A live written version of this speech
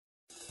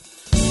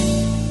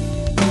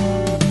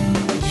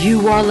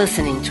You are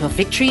listening to a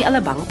Victory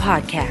Alabang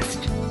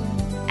podcast.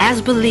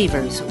 As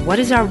believers, what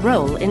is our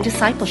role in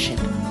discipleship?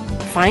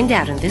 Find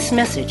out in this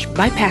message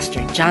by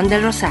Pastor John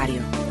Del Rosario.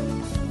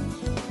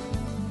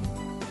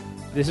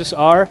 This is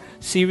our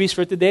series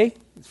for today,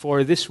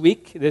 for this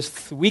week. This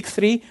week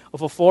 3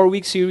 of a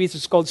 4-week series.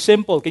 It's called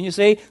Simple. Can you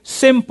say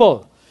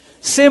simple?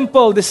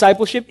 Simple.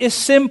 Discipleship is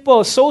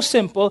simple. So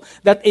simple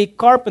that a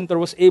carpenter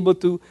was able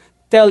to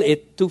tell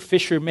it to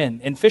fishermen.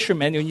 And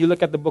fishermen, when you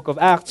look at the book of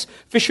Acts,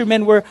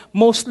 fishermen were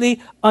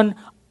mostly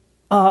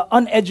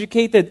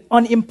uneducated,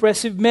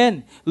 unimpressive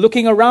men.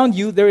 Looking around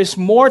you, there is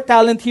more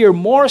talent here,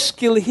 more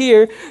skill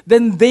here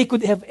than they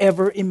could have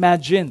ever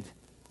imagined.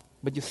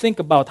 But you think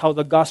about how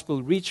the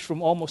gospel reached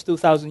from almost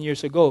 2,000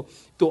 years ago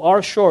to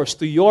our shores,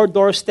 to your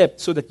doorstep,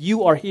 so that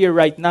you are here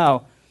right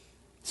now.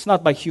 It's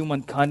not by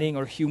human cunning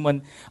or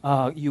human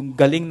yung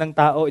galing ng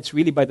tao. It's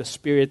really by the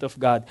Spirit of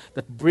God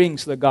that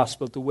brings the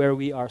gospel to where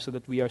we are so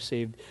that we are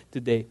saved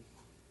today.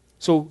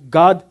 So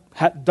God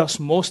does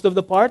most of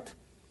the part.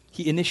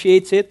 He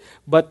initiates it,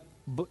 but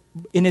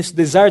in His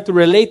desire to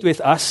relate with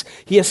us,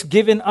 He has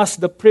given us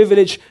the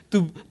privilege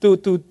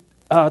to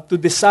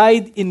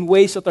decide in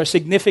ways that are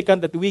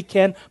significant that we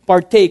can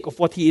partake of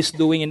what He is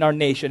doing in our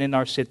nation, in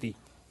our city.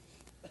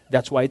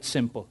 That's why it's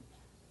simple.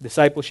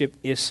 Discipleship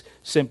is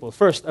simple.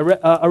 First,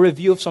 a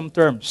review of some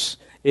terms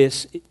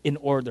is in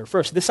order.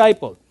 First,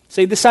 disciple.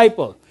 Say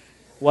disciple.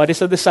 What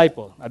is a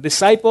disciple? A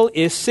disciple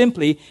is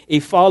simply a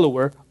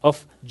follower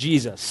of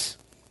Jesus.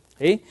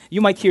 Okay?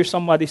 You might hear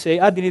somebody say,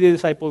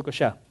 dinidisciple ko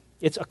siya.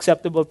 It's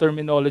acceptable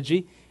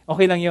terminology.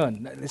 Okay lang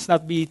yun. Let's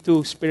not be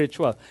too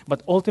spiritual.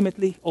 But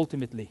ultimately,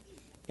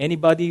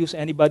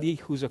 anybody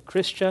who's a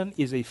Christian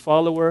is a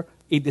follower,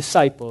 a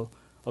disciple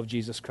of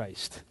Jesus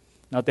Christ.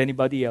 Not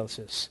anybody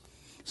else's.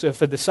 So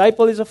if a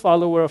disciple is a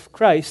follower of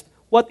Christ,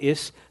 what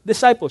is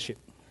discipleship?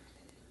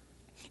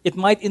 It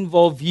might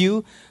involve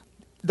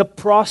the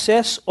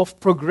process of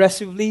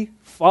progressively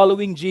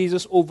following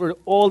Jesus over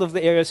all of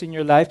the areas in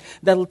your life.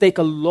 That'll take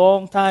a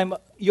long time,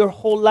 your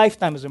whole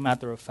lifetime as a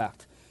matter of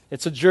fact.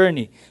 It's a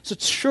journey. So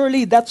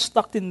surely that's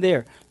stuck in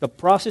there. The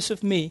process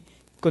of me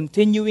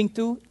continuing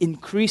to,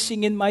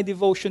 increasing in my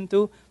devotion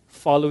to,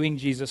 following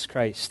Jesus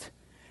Christ.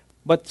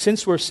 But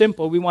since we're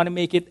simple, we want to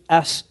make it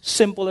as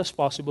simple as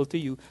possible to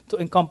you to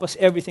encompass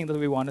everything that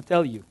we want to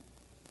tell you.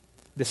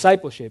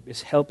 Discipleship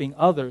is helping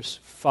others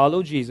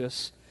follow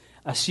Jesus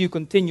as you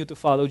continue to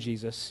follow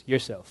Jesus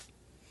yourself.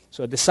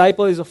 So a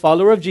disciple is a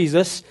follower of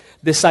Jesus.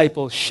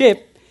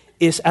 Discipleship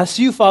is as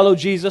you follow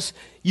Jesus,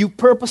 you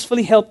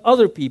purposefully help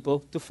other people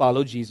to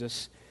follow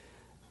Jesus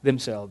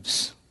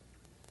themselves.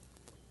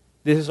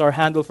 This is our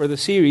handle for the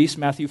series,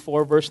 Matthew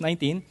 4, verse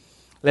 19.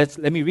 Let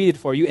me read it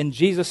for you. And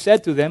Jesus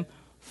said to them,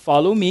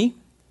 "Follow me,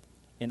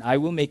 and I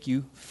will make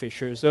you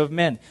fishers of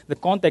men." The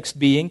context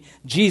being,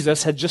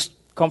 Jesus had just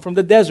come from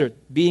the desert,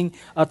 being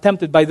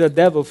tempted by the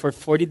devil for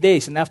 40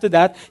 days. And after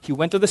that, He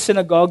went to the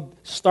synagogue,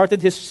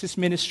 started his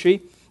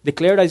ministry,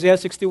 declared Isaiah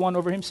 61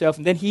 over Himself,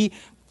 and then He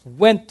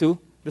went to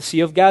the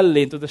Sea of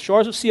Galilee. And to the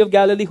shores of the Sea of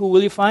Galilee, who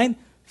will you find?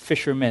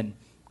 Fishermen.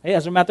 Okay,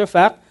 as a matter of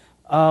fact,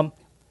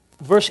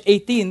 verse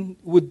 18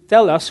 would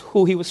tell us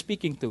who He was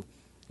speaking to.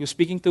 He was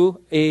speaking to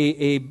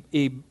a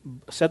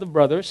set of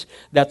brothers,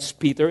 that's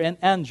Peter and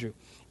Andrew.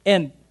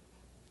 And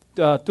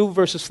 2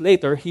 verses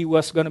later, He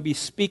was going to be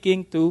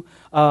speaking to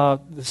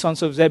the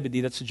sons of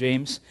Zebedee, that's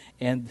James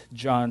and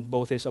John,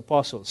 both His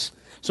apostles.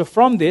 So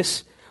from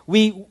this,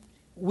 we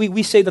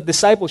say that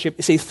discipleship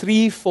is a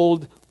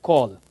threefold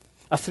call.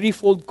 A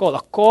threefold call.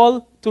 A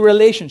call to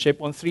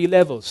relationship on 3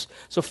 levels.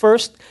 So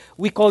first,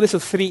 we call this a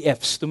 3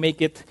 F's to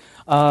make it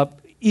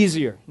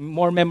easier,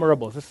 more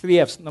memorable. The 3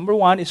 F's. Number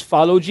 1 is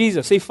follow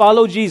Jesus. Say,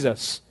 follow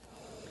Jesus.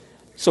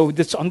 So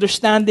that's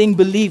understanding,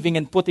 believing,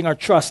 and putting our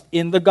trust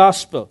in the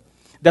gospel.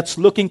 That's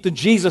looking to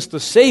Jesus to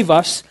save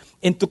us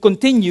and to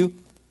continue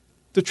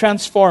to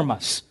transform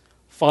us,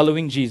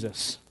 following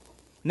Jesus.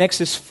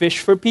 Next is fish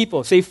for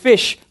people. Say,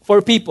 fish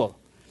for people.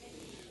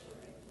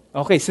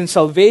 Okay, since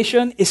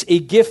salvation is a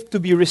gift to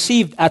be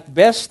received at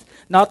best,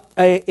 not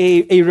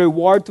a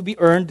reward to be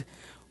earned,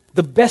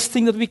 the best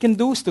thing that we can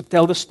do is to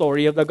tell the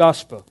story of the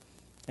gospel.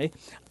 Okay?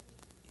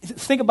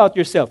 Think about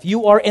yourself.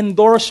 You are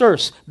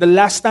endorsers. The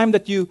last time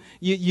that you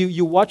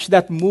watched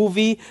that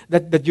movie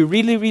that you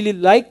really, really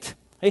liked,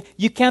 okay?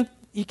 You can't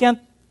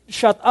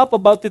shut up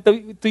about it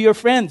to your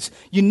friends.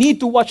 You need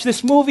to watch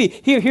this movie.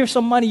 Here's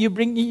some money. You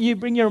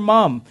bring your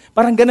mom.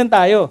 Parang ganun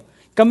tayo.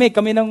 Kami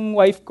ng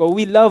wife ko,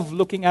 we love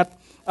looking at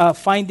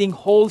finding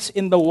holes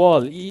in the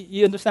wall.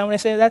 You understand when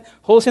I say that?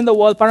 Holes in the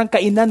wall, parang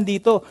kainan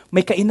dito.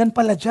 May kainan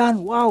pala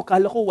dyan. Wow,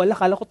 kala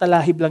ko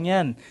talahib lang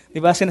yan.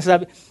 Diba?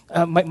 Sinasabi,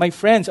 my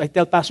friends, I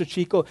tell Pastor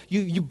Chico,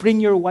 you bring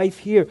your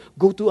wife here.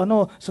 Go to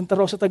Santa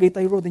Rosa,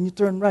 Tagaytay Road, then you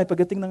turn right.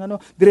 Pagdating ng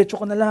diretso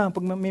ka na lang.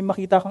 Pag may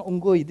makita kang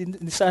unggoy,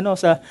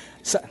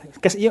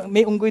 kasi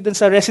may unggoy doon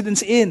sa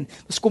Residence Inn.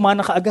 Tapos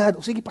kumana ka agad.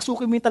 O sige,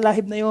 pasukin mo yung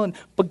talahib na yon.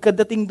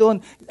 Pagkadating doon,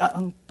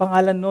 ang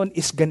pangalan noon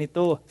is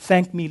ganito.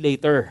 Thank me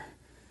later.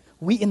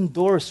 We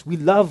endorse, we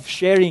love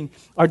sharing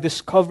our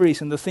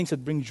discoveries and the things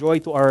that bring joy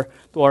to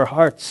our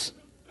hearts.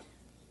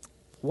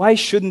 Why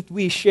shouldn't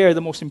we share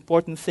the most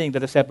important thing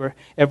that has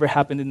ever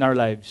happened in our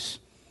lives?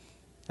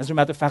 As a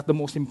matter of fact, the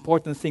most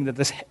important thing that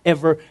has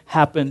ever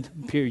happened,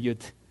 period,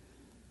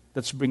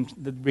 that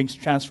brings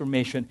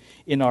transformation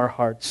in our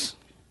hearts.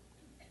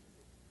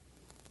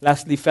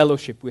 Lastly,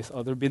 fellowship with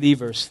other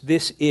believers.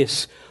 This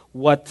is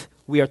what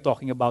we are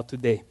talking about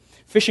today.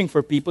 Fishing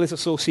for people is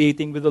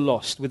associating with the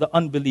lost, with the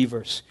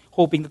unbelievers,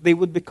 hoping that they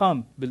would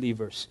become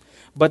believers.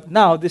 But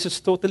now, this is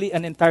totally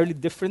an entirely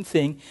different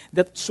thing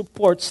that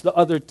supports the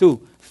other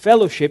two.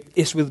 Fellowship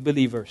is with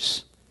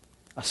believers.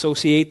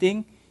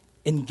 Associating,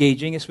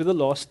 engaging is with the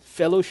lost.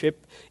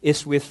 Fellowship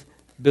is with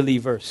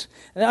believers.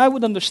 And I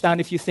would understand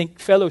if you think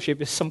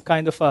fellowship is some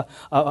kind of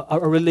a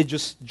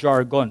religious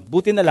jargon.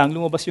 Buti na lang,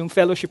 lumabas yung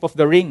Fellowship of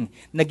the Ring.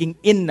 Naging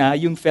in na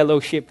yung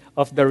Fellowship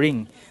of the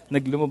Ring.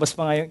 Naglumabas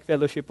pa nga yung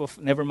Fellowship of,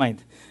 never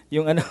mind.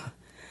 Yung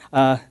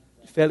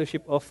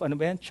Fellowship of,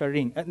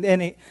 Charing.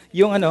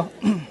 Yung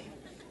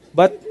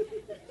but,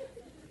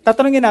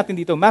 tatanungin natin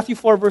dito, Matthew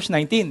 4 verse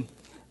 19.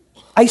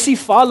 I see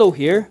follow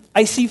here,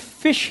 I see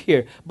fish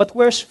here, but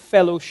where's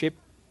fellowship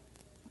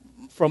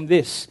from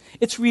this?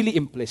 It's really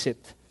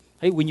implicit.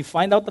 Okay? When you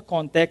find out the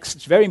context,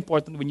 it's very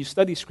important when you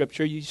study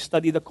Scripture, you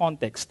study the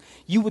context.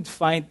 You would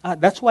find,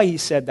 that's why he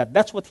said that.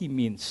 That's what he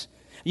means.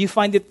 You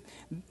find it,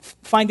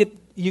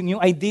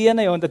 yung idea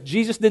na yon that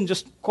Jesus didn't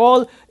just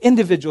call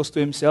individuals to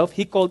himself,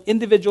 he called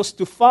individuals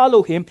to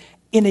follow him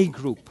in a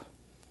group.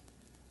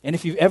 And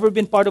if you've ever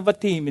been part of a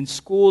team in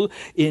school,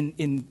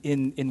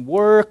 in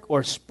work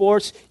or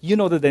sports, you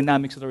know the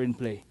dynamics that are in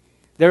play.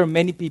 There are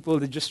many people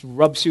that just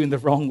rubs you in the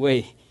wrong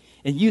way.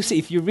 And you see,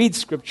 if you read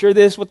Scripture,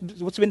 this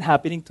is what's been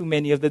happening to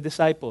many of the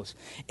disciples.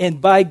 And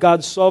by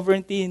God's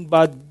sovereignty and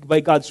by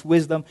God's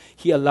wisdom,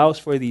 he allows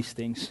for these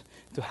things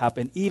to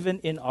happen, even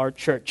in our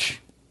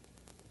church.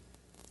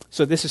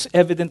 So this is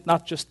evident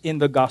not just in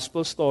the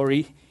gospel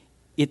story,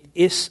 it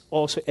is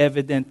also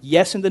evident,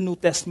 yes, in the New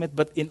Testament,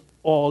 but in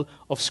all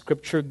of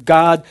Scripture.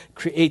 God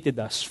created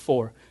us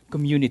for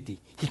community.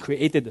 He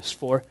created us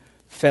for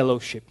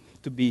fellowship,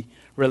 to be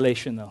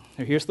relational.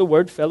 Now, here's the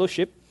word,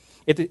 fellowship.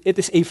 It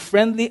is a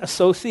friendly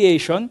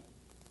association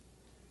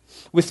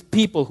with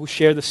people who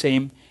share the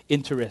same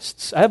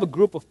interests. I have a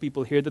group of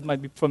people here that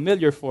might be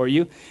familiar for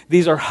you.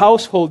 These are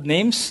household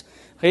names.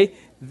 Okay?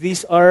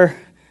 These are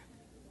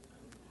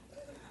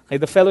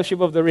the Fellowship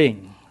of the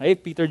Ring.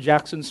 Right? Peter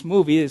Jackson's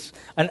movie is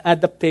an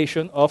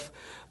adaptation of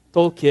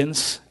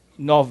Tolkien's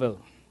novel.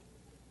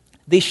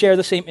 They share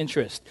the same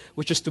interest,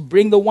 which is to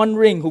bring the one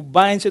ring who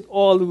binds it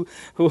all,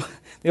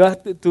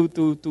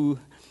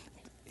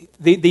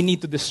 they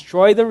need to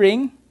destroy the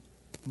ring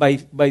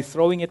by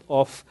throwing it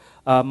off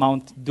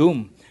Mount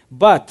Doom.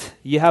 But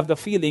you have the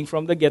feeling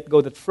from the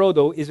get-go that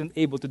Frodo isn't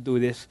able to do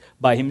this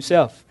by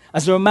himself.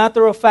 As a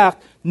matter of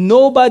fact,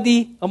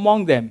 nobody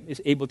among them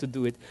is able to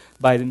do it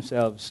by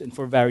themselves, and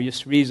for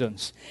various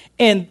reasons.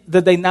 And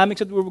the dynamics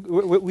that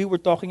we were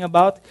talking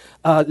about,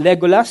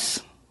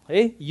 Legolas,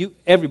 okay?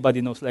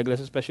 Everybody knows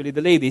Legolas, especially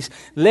the ladies.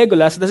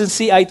 Legolas doesn't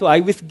see eye to eye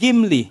with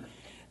Gimli.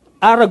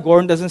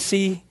 Aragorn doesn't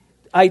see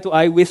eye to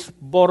eye with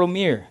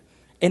Boromir.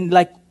 And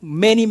like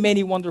many,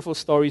 many wonderful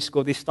stories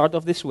go, they start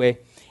off this way.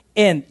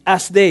 And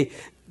as they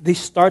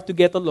start to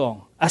get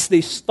along, as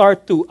they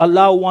start to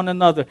allow one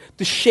another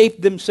to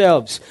shape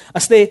themselves,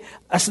 as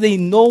they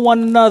know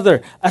one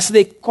another, as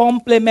they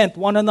complement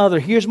one another.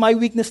 Here's my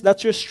weakness,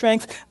 that's your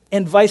strength,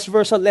 and vice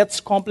versa. Let's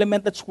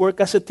complement, let's work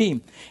as a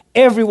team.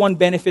 Everyone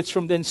benefits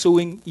from the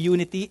ensuing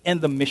unity, and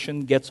the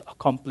mission gets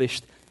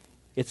accomplished.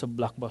 It's a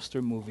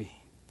blockbuster movie.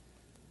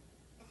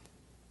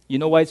 You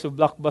know why it's a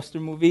blockbuster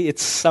movie?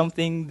 It's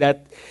something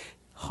that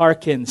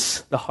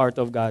harkens the heart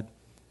of God.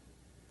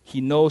 He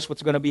knows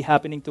what's going to be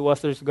happening to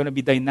us. There's going to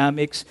be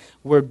dynamics.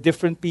 We're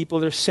different people.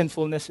 There's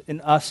sinfulness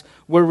in us.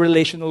 We're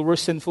relational. We're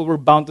sinful. We're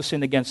bound to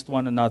sin against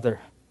one another.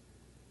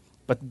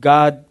 But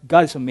God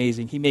is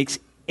amazing. He makes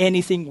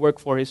anything work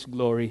for His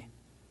glory.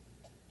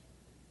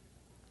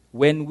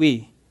 When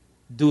we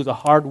do the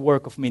hard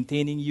work of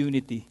maintaining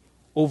unity,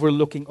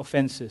 overlooking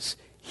offenses,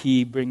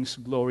 He brings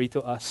glory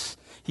to us.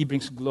 He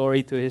brings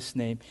glory to His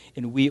name.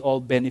 And we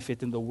all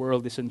benefit, and the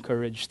world is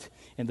encouraged,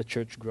 and the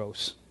church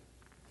grows.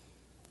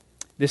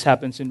 This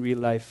happens in real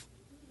life.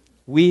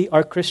 We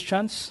are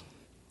Christians,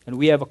 and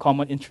we have a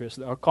common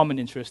interest. Our common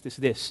interest is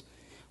this.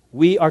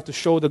 We are to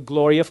show the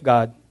glory of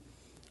God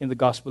in the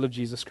gospel of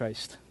Jesus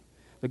Christ.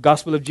 The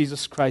gospel of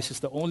Jesus Christ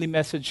is the only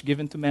message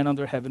given to men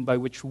under heaven by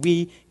which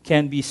we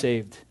can be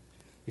saved.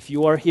 If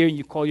you are here and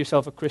you call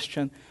yourself a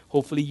Christian,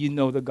 hopefully you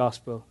know the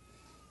gospel.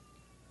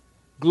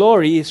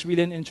 Glory is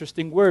really an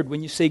interesting word.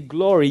 When you say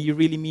glory, you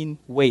really mean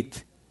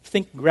weight.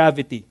 Think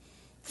gravity.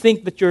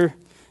 Think that you're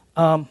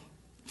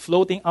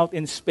floating out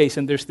in space,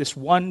 and there's this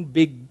one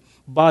big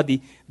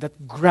body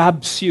that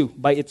grabs you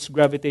by its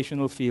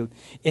gravitational field,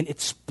 and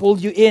it's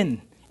pulled you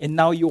in, and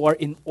now you are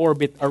in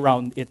orbit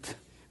around it.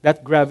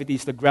 That gravity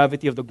is the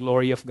gravity of the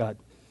glory of God.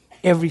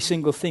 Every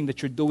single thing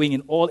that you're doing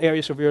in all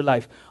areas of your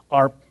life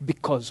are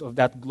because of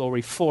that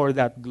glory, for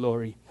that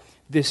glory.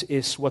 This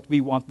is what we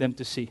want them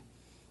to see.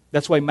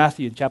 That's why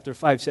Matthew chapter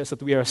 5 says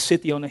that we are a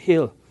city on a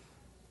hill.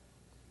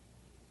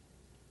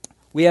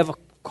 we have a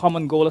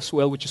common goal as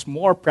well, which is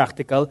more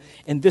practical,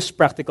 and this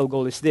practical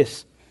goal is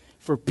this: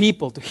 for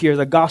people to hear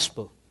the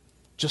gospel.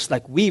 Just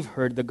like we've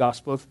heard the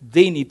gospel,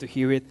 they need to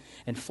hear it,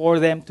 and for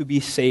them to be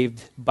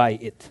saved by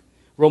it.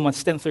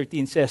 Romans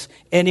 10:13 says,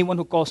 anyone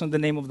who calls on the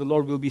name of the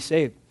Lord will be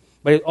saved.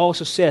 But it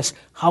also says,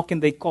 how can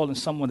they call on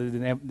someone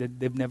that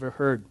they've never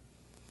heard?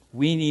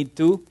 We need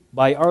to,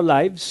 by our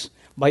lives,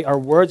 by our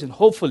words, and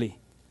hopefully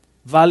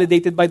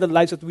validated by the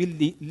lives that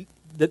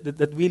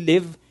we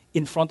live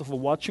in front of a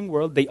watching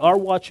world. They are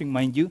watching,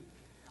 mind you.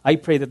 I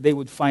pray that they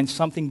would find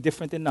something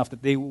different enough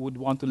that they would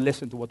want to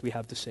listen to what we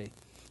have to say.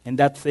 And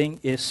that thing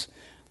is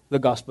the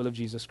gospel of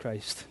Jesus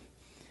Christ.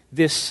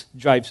 This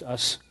drives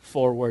us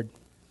forward.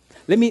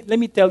 Let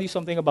me tell you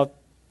something about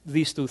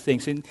these two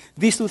things. And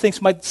these two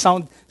things might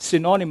sound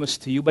synonymous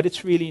to you, but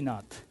it's really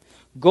not.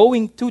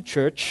 Going to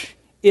church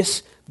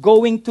is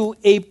going to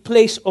a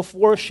place of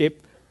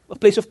worship, a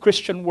place of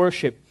Christian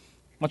worship.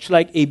 Much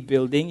like a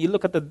building. You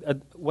look at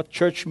what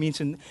church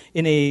means in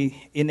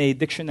a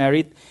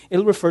dictionary,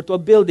 it'll refer to a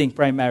building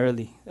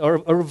primarily, or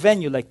a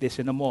venue like this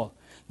in a mall.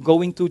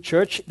 Going to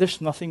church,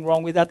 there's nothing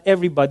wrong with that.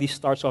 Everybody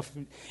starts off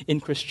in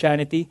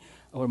Christianity,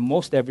 or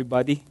most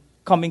everybody,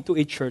 coming to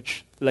a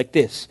church like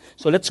this.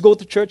 So let's go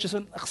to church is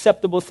an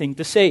acceptable thing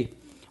to say.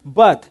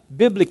 But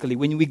biblically,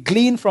 when we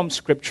glean from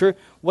Scripture,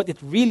 what it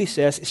really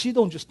says is you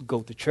don't just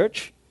go to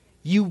church,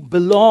 you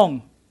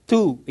belong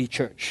to a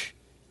church.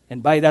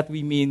 And by that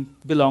we mean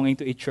belonging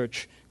to a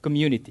church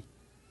community.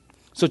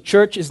 So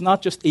church is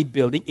not just a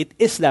building, it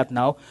is that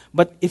now.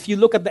 But if you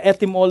look at the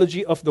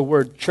etymology of the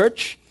word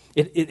church,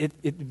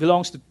 it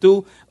belongs to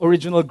two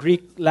original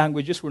Greek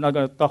languages. We're not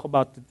going to talk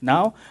about it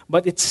now.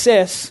 But it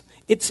says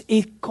it's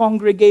a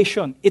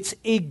congregation. It's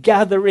a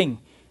gathering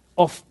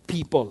of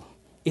people.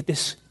 It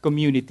is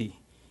community.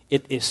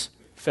 It is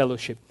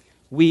fellowship.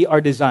 We are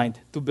designed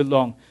to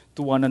belong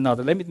to one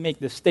another. Let me make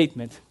this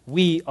statement.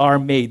 We are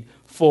made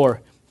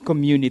for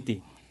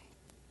community.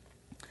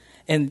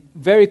 And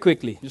very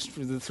quickly, just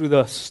through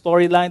the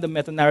storyline, the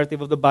meta-narrative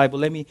of the Bible,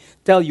 let me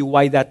tell you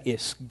why that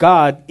is.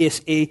 God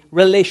is a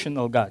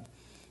relational God.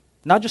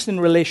 Not just in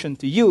relation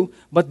to you,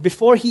 but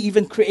before He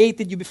even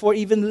created you, before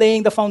even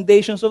laying the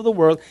foundations of the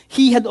world,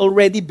 He had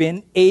already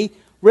been a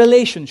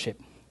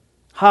relationship.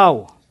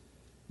 How?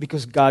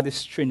 Because God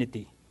is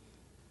Trinity.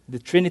 The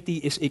Trinity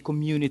is a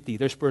community.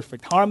 There's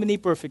perfect harmony,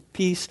 perfect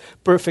peace,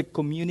 perfect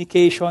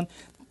communication.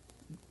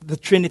 The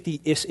Trinity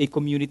is a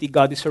community.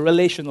 God is a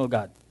relational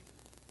God.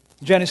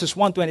 Genesis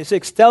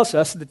 1:26 tells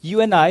us that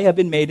you and I have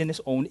been made in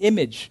His own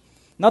image.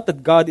 Not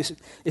that God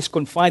is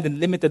confined and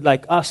limited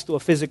like us to a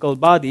physical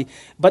body,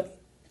 but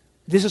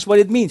this is what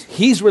it means.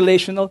 He's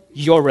relational,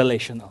 you're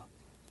relational.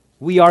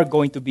 We are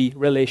going to be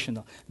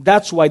relational.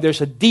 That's why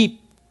there's a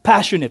deep,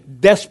 passionate,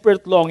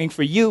 desperate longing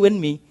for you and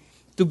me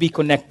to be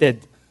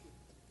connected,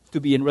 to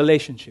be in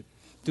relationship,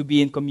 to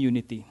be in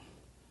community.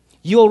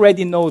 You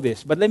already know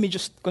this, but let me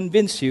just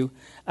convince you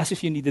as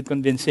if you needed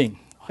convincing.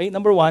 Okay,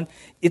 number one,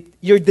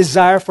 your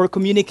desire for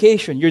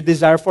communication, your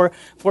desire for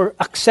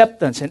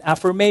acceptance and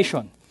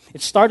affirmation.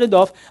 It started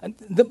off,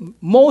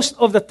 most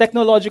of the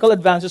technological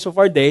advances of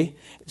our day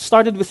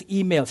started with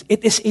emails.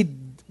 It is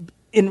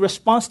in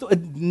response to a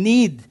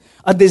need,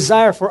 a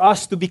desire for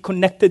us to be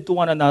connected to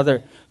one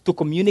another, to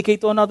communicate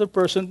to another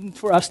person,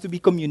 for us to be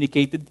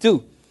communicated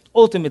to.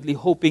 Ultimately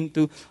hoping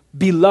to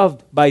be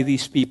loved by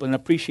these people and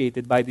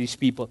appreciated by these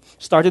people.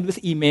 Started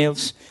with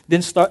emails,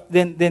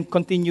 then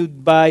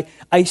continued by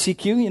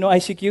ICQ. You know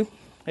ICQ?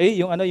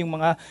 Yung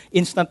mga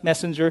instant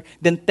messenger,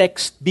 then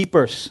text,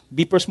 beepers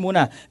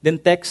muna, then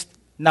text,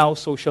 now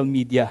social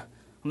media.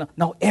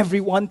 Now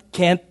everyone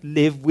can't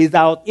live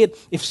without it.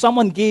 If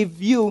someone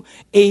gave you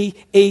a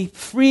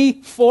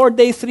free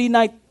 4-day,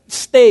 3-night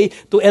stay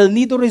to El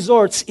Nido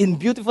Resorts in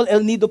beautiful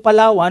El Nido,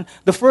 Palawan,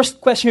 the first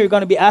question you're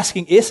going to be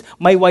asking is,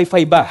 may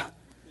Wi-Fi ba?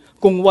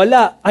 Kung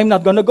wala, I'm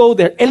not gonna go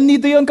there. El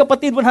Nido yun,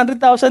 kapatid,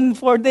 100,000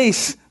 4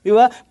 days. Di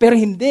ba? Pero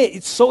hindi.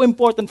 It's so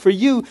important for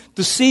you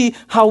to see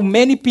how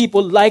many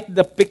people like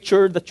the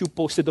picture that you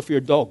posted of your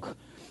dog.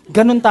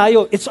 Ganun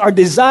tayo. It's our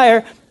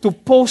desire to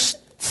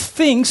post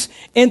things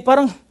and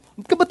parang,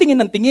 kabatingin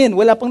ng tingin,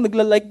 wala pang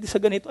nagla-like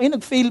sa ganito. Ay,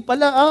 nag-fail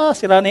pala.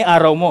 Sira na yung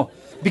araw mo.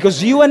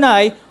 Because you and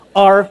I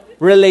are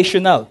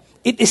relational.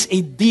 It is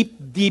a deep,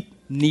 deep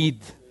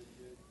need.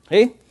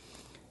 Okay?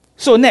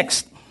 So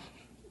next,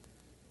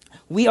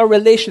 we are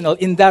relational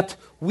in that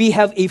we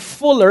have a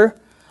fuller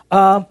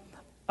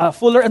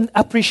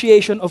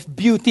appreciation of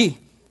beauty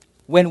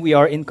when we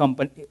are in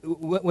company,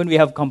 when we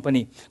have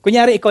company.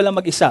 Kunyari ikaw lang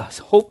mag-isa.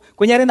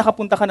 Kunyari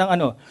nakapunta ka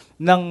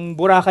ng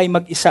Boracay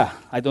mag-isa.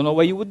 I don't know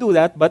why you would do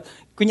that, but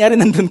kunyari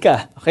nandun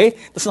ka, okay?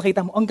 Tapos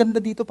nakita mo, ang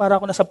ganda dito, para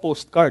ako nasa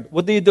postcard.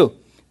 What do?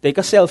 Take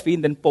a selfie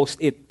and then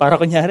post it. Para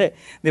kunyari,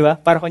 di ba?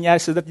 Para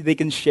kunyari so that they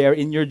can share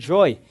in your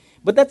joy.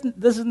 But that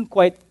doesn't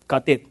quite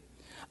cut it.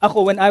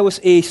 Ako, when I was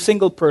a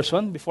single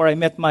person, before I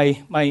met my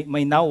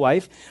now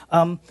wife,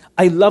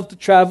 I love to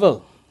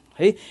travel.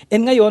 Okay?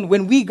 And ngayon,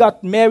 when we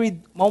got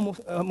married almost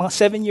mga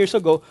 7 years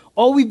ago,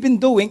 all we've been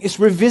doing is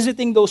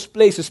revisiting those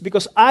places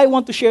because I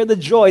want to share the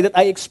joy that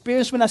I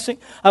experienced when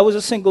I was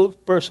a single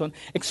person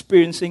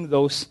experiencing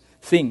those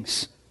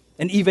things.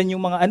 And even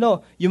yung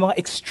mga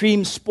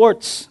extreme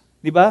sports,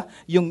 'di ba?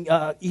 Yung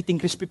eating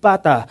crispy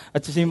pata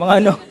at yung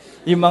mga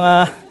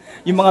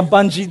yung mga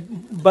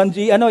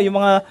bungee yung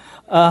mga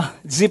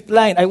zip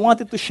line. I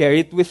wanted to share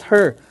it with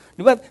her.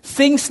 'Di ba?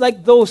 Things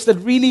like those that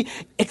really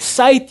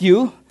excite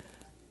you.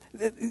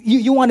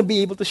 You want to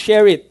be able to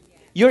share it.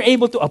 You're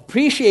able to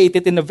appreciate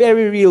it in a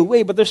very real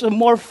way, but there's a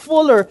more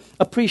fuller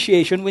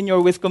appreciation when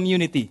you're with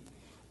community.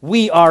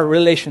 We are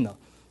relational.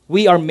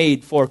 We are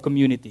made for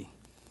community.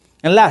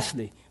 And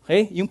lastly,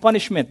 okay, yung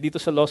punishment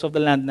dito sa laws of the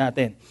land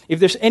natin.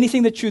 If there's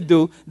anything that you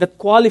do that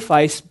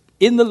qualifies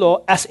in the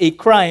law as a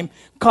crime,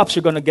 cops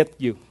are going to get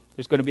you.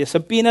 There's going to be a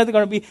subpoena, there's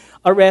going to be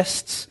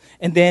arrests,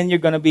 and then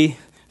you're going to be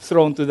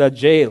thrown to the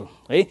jail.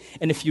 Okay?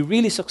 And if you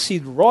really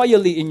succeed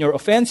royally in your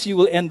offense, you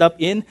will end up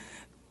in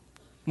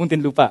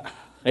Muntinlupa.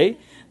 Okay?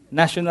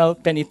 National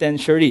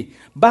Penitentiary.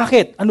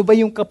 Bakit? Ano ba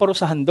yung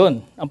kaparusahan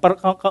doon?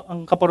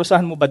 Ang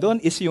kaparusahan mo ba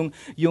doon is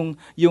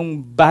yung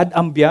bad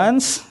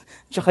ambience,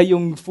 tsaka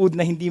yung food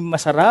na hindi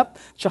masarap,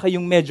 tsaka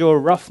yung medyo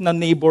rough na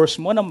neighbors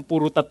mo na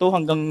puro tattoo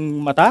hanggang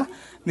mata?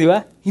 Di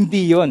ba?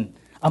 Hindi yon.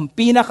 Ang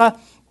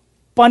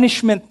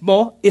punishment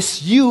mo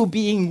is you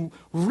being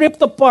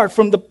ripped apart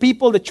from the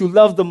people that you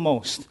love the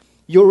most.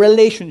 Your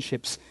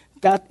relationships.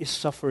 That is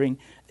suffering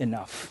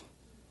enough.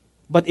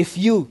 But if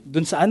you,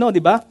 dun sa di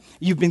ba?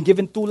 You've been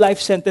given 2 life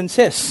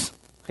sentences.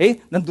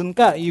 Okay? Nandun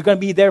ka. You're gonna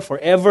be there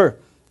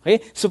forever. Okay?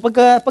 So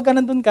pagka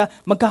nandun ka,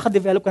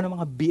 magkakadevelop ka ng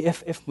mga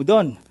BFF mo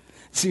dun.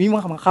 So, yung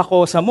mga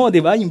kakosa mo,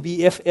 di ba? Yung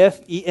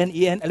BFF,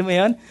 EN, alam mo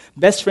yan?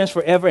 Best friends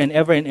forever and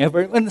ever and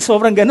ever.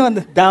 Sobrang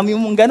ganon. Dami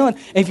mong ganon.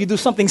 And if you do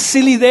something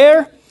silly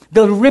there,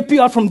 they'll rip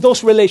you out from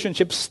those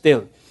relationships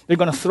still. They're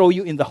gonna throw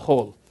you in the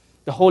hole.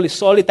 The hole is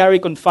solitary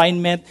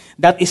confinement.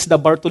 That is the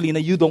Bartolina.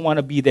 You don't want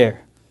to be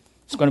there.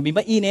 It's gonna be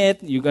mainit,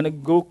 you're gonna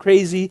go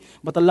crazy,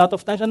 but a lot of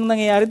times, anong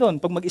nangyayari doon?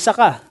 Pag mag-isa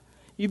ka,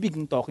 you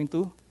begin talking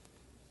to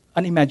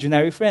an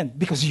imaginary friend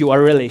because you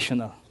are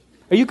relational.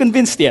 Are you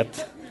convinced yet?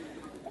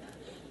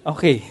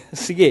 Okay,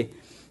 sige.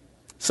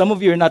 Some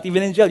of you are not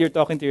even in jail, you're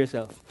talking to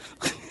yourself.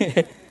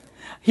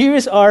 Here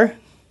is our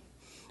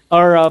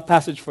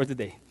passage for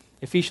today.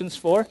 Ephesians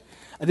 4.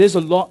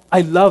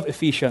 I love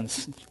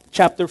Ephesians.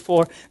 Chapter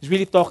 4 is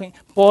really talking,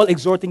 Paul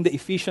exhorting the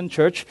Ephesian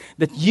church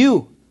that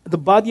you, the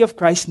body of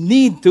Christ,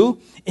 need to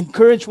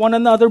encourage one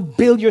another,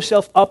 build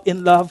yourself up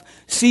in love.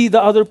 See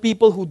the other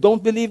people who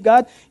don't believe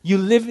God,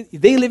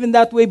 they live in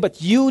that way,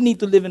 but you need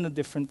to live in a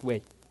different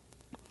way.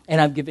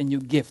 And I've given you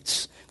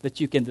gifts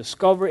that you can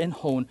discover and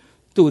hone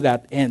to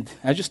that end.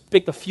 I just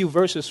picked a few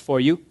verses for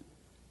you.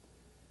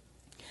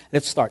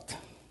 Let's start.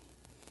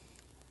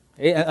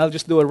 Okay, I'll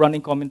just do a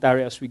running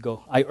commentary as we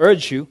go. I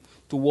urge you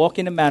to walk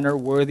in a manner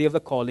worthy of the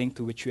calling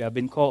to which you have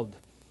been called.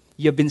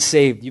 You have been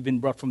saved. You've been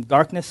brought from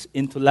darkness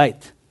into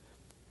light.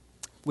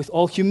 With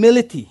all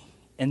humility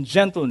and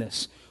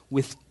gentleness,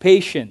 with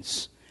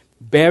patience,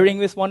 bearing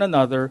with one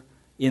another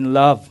in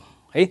love.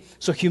 Okay?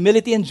 So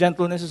humility and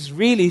gentleness is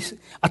really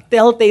a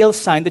telltale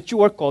sign that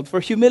you are called for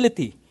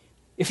humility.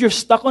 If you're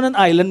stuck on an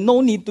island, no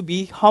need to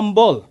be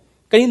humble.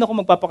 Kanino ko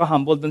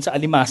magpapaka-humble dun sa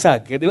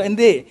alimasag? Di ba?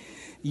 Hindi.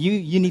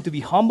 You need to be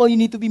humble, you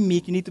need to be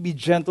meek, you need to be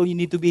gentle, you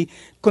need to be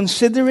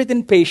considerate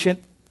and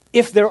patient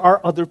if there are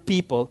other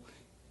people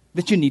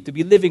that you need to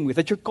be living with,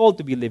 that you're called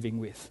to be living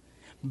with.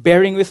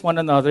 Bearing with one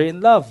another in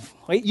love.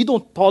 Okay? You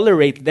don't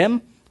tolerate them.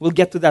 We'll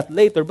get to that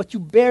later, but you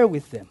bear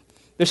with them.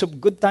 There's a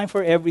good time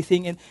for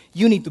everything, and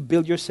you need to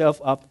build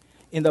yourself up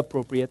in the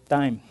appropriate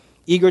time.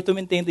 Eager to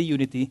maintain the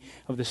unity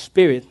of the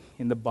Spirit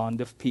in the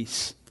bond of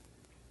peace.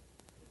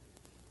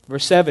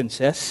 Verse 7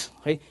 says,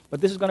 okay, but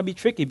this is going to be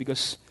tricky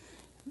because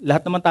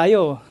lahat naman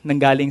tayo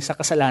nanggaling sa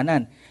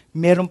kasalanan.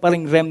 Meron pa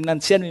ring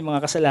remnants yan, may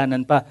mga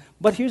kasalanan pa.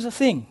 But here's the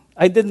thing,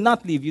 I did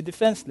not leave you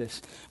defenseless.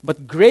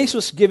 But grace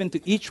was given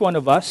to each one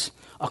of us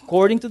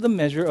according to the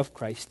measure of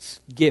Christ's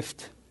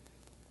gift.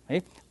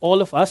 Okay?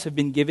 All of us have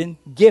been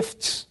given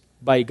gifts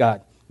by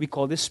God. We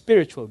call this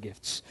spiritual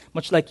gifts.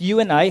 Much like you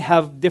and I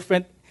have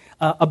different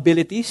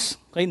abilities,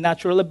 okay?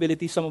 Natural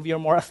abilities. Some of you are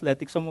more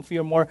athletic, some of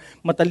you are more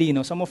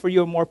matalino, some of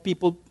you are more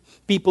people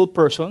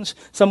persons,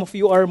 some of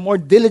you are more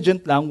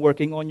diligent lang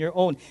working on your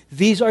own.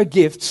 These are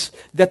gifts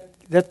that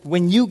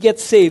when you get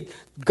saved,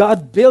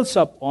 God builds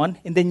up on,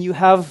 and then you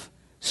have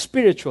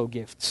spiritual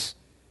gifts.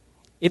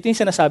 Ito yung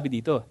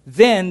sinasabi dito.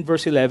 Then,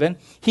 verse 11,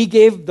 He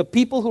gave the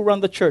people who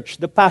run the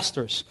church, the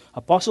pastors,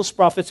 apostles,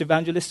 prophets,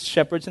 evangelists,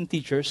 shepherds, and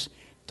teachers,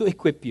 to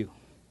equip you.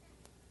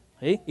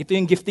 Okay? Ito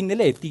yung gifting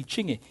nila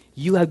teaching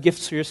You have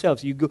gifts for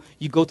yourselves. You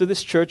go to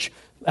this church,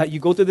 you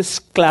go to this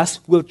class,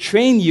 we'll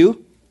train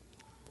you,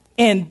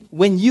 and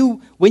when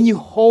you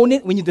hone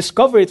it, when you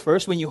discover it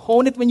first, when you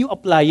hone it, when you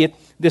apply it,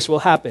 this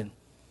will happen.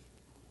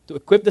 To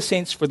equip the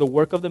saints for the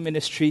work of the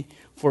ministry,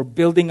 for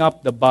building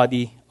up the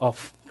body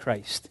of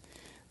Christ.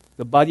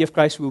 The body of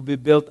Christ will be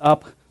built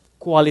up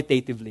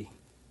qualitatively,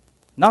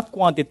 not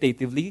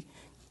quantitatively.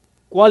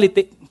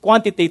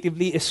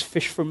 Quantitatively is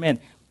fish for men.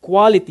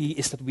 Quality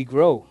is that we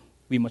grow,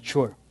 we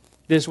mature.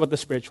 This is what the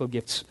spiritual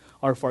gifts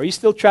are for. Are you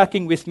still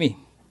tracking with me?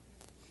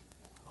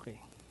 Okay.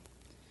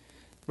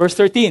 Verse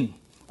 13.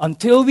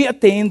 Until we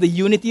attain the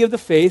unity of the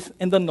faith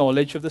and the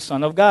knowledge of the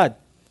Son of God.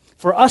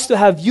 For us to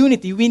have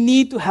unity, we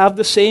need to have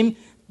the same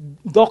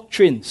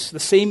doctrines, the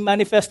same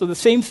manifesto, the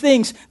same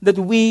things that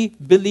we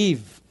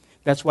believe.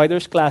 That's why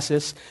there's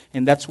classes,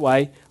 and that's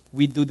why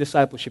we do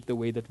discipleship the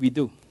way that we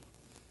do.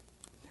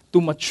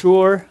 To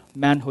mature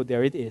manhood,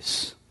 there it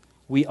is.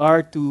 We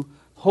are to,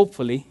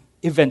 hopefully,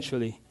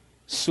 eventually,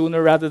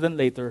 sooner rather than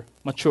later,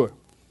 mature.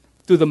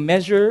 To the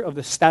measure of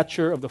the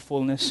stature of the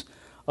fullness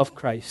of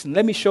Christ. And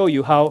let me show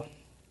you how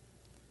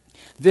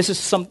this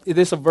is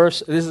a verse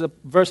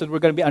that we're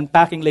going to be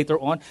unpacking later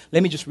on.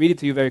 Let me just read it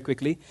to you very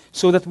quickly.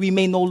 So that we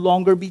may no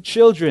longer be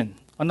children.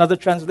 Another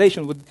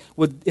translation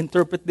would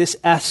interpret this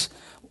as,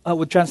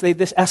 would translate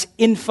this as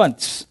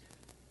infants.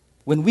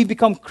 When we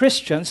become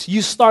Christians,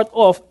 you start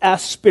off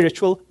as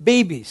spiritual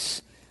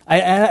babies.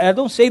 I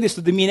don't say this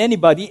to demean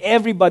anybody.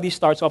 Everybody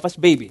starts off as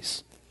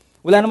babies.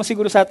 Wala naman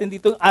siguro sa atin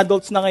dito,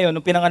 adults na ngayon,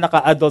 nung pinanganak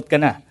ka, adult ka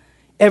na.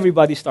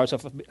 Everybody starts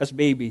off as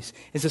babies.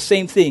 It's the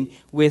same thing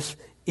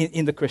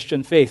in the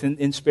Christian faith,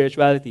 in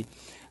spirituality.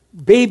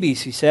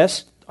 Babies, he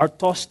says, are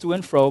tossed to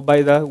and fro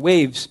by the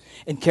waves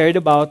and carried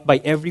about by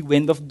every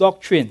wind of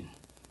doctrine.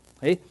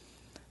 Okay?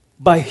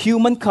 By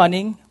human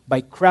cunning,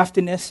 by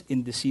craftiness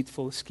in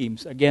deceitful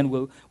schemes. Again,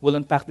 we'll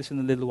unpack this in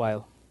a little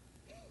while.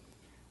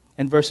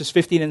 And verses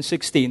 15 and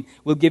 16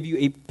 will give you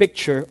a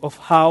picture of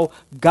how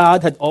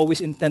God had always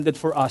intended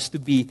for us to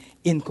be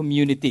in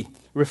community,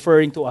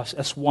 referring to us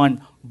as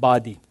one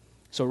body.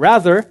 So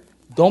rather,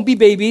 don't be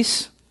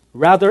babies.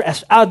 Rather,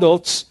 as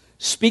adults,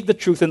 speak the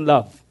truth in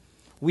love.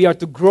 We are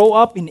to grow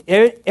up in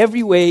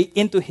every way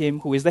into Him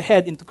who is the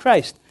head, into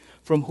Christ,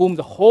 from whom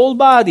the whole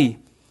body,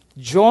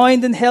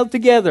 joined and held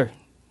together,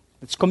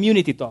 it's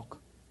community talk,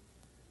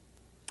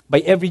 by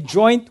every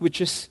joint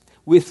which is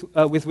with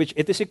which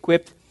it is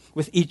equipped,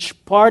 with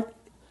each part,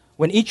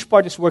 when each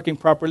part is working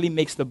properly,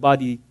 makes the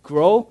body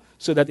grow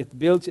so that it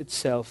builds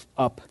itself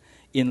up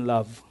in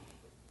love.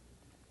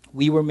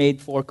 We were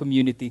made for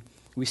community.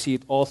 We see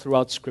it all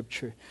throughout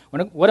Scripture.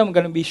 What I'm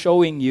going to be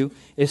showing you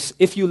is,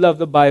 if you love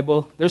the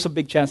Bible, there's a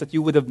big chance that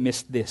you would have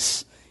missed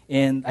this.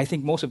 And I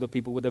think most of the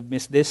people would have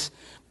missed this.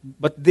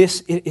 But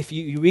this, if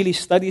you really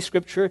study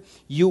Scripture,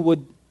 you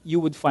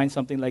would find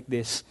something like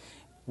this.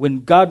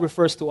 When God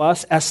refers to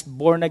us as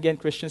born-again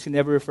Christians, He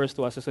never refers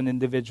to us as an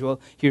individual.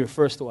 He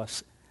refers to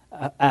us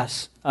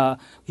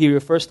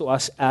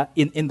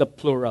in the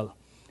plural.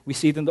 We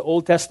see it in the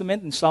Old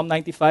Testament, in Psalm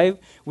 95,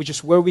 which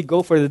is where we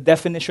go for the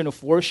definition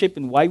of worship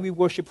and why we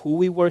worship, who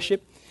we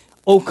worship.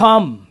 Oh,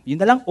 come. Yun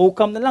na lang, oh,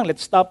 come na lang.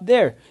 Let's stop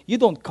there. You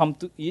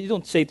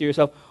don't say to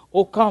yourself,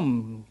 oh,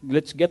 come,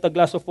 let's get a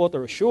glass of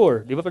water.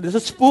 Sure. This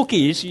is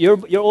spooky.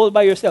 You're all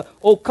by yourself.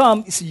 Oh,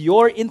 come is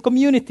you're in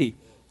community.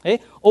 Okay?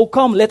 Oh,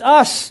 come, let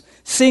us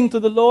sing to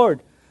the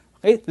Lord.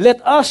 Okay? Let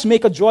us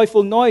make a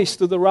joyful noise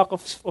to the rock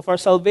of our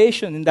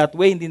salvation. In that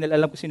way, hindi nila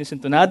alam kung sino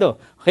sintonado.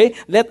 Okay?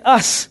 Let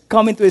us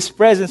come into His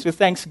presence with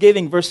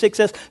thanksgiving. Verse 6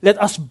 says, let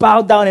us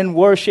bow down and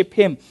worship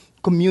Him.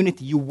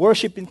 Community. You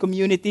worship in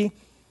community,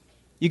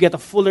 you get a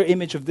fuller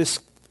image of this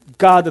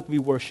God that we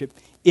worship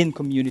in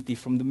community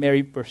from the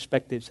very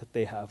perspectives that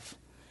they have.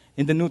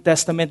 In the New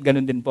Testament,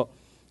 ganun din po.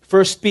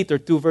 1 Peter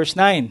 2 verse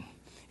 9.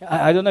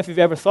 I don't know if you've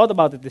ever thought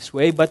about it this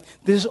way, but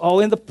this is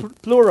all in the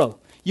plural.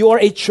 You are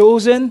a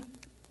chosen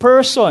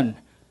person,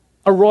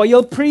 a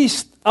royal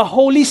priest, a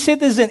holy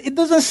citizen. It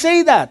doesn't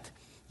say that.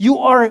 You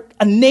are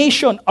a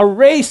nation, a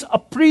race, a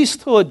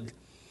priesthood,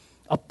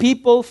 a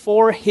people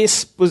for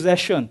His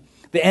possession.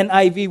 The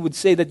NIV would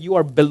say that you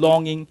are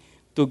belonging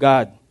to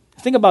God.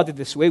 Think about it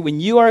this way.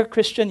 When you are a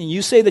Christian and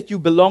you say that you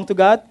belong to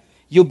God,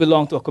 you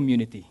belong to a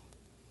community.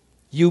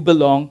 You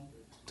belong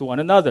to one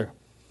another.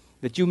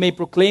 That you may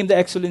proclaim the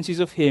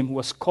excellencies of Him who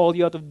has called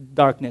you out of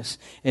darkness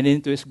and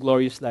into His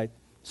glorious light.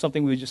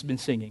 Something we've just been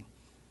singing.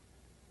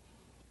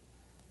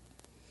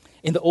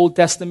 In the Old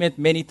Testament,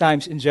 many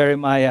times in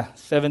Jeremiah,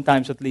 7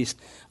 times at least,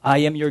 I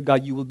am your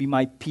God, you will be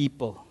my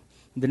people.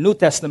 In the New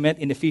Testament,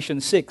 in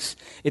Ephesians 6,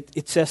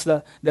 it says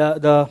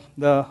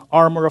the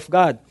armor of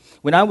God.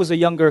 When I was a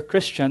younger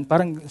Christian,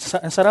 parang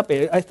sarap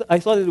eh. I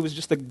thought it was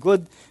just a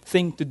good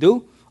thing to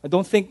do. I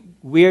don't think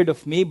weird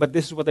of me, but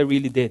this is what I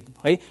really did.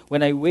 Okay,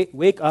 when I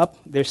wake up,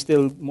 there's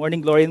still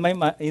morning glory in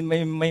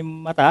my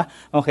mata.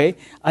 Okay,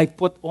 I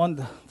put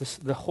on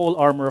the whole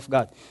armor of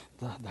God,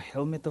 the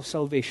helmet of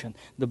salvation,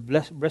 the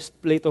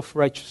breastplate of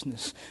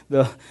righteousness,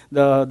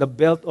 the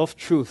belt of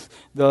truth,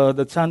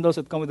 the sandals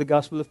that come with the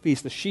gospel of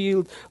peace, the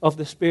shield of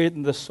the Spirit,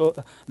 and the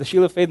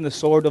shield of faith, and the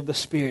sword of the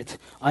Spirit.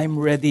 I'm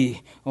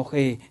ready.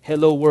 Okay,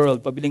 hello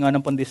world. Pabili nga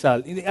ng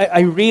pandesal.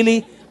 I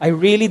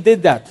really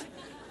did that.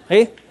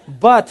 Okay.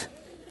 But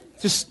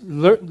just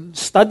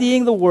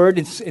studying the Word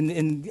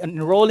and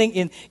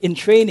enrolling in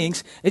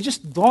trainings, it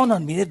just dawned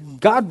on me that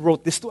God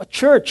wrote this to a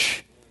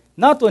church.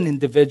 not to an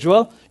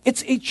individual.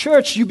 It's a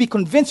church. You be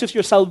convinced of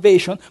your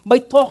salvation by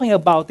talking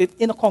about it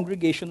in a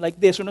congregation like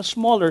this, or in a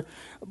smaller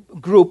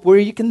group where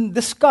you can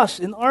discuss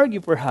and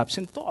argue perhaps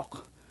and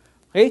talk.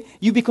 Okay?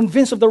 You be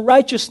convinced of the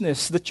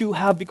righteousness that you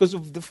have because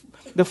of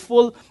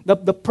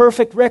the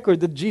perfect record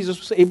that Jesus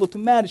was able to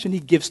manage and He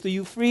gives to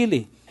you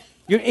freely.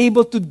 You're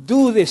able to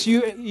do this.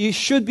 You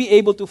should be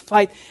able to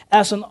fight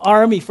as an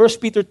army. 1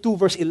 Peter 2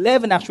 verse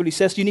 11 actually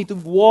says you need to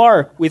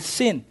war with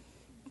sin.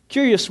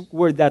 Curious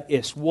word that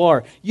is,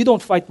 war. You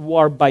don't fight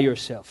war by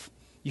yourself.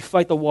 You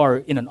fight a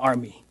war in an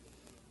army.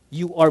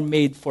 You are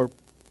made for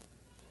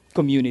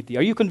community.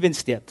 Are you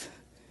convinced yet?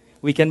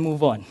 We can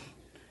move on.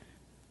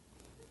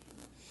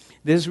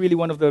 This is really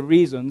one of the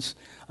reasons,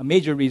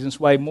 major reasons,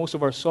 why most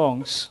of our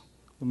songs,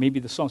 or maybe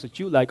the songs that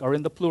you like, are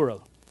in the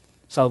plural.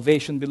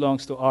 Salvation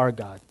belongs to our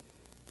God.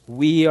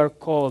 We are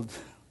called.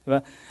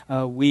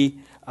 We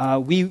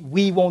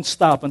won't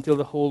stop until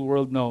the whole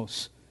world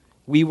knows.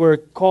 We were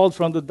called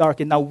from the dark,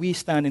 and now we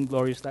stand in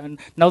glorious light.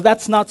 Now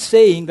that's not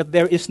saying that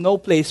there is no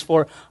place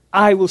for,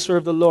 I will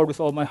serve the Lord with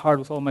all my heart,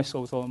 with all my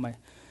soul, with all my...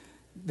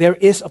 There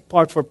is a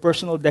part for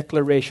personal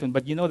declaration,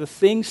 but you know the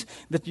things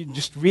that you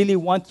just really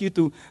want you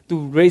to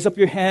raise up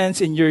your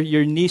hands and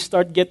your knees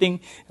start getting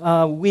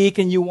weak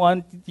and you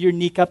want your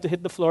kneecap to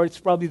hit the floor, it's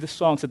probably the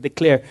songs that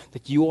declare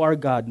that you are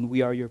God and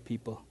we are your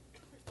people.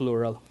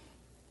 Plural.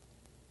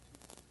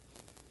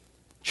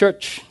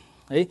 Church.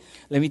 Okay?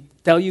 Let me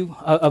tell you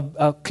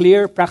a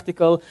clear,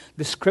 practical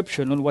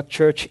description on what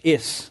church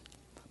is.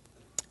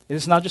 It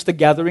is not just a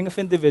gathering of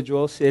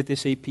individuals, it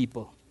is a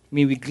people. I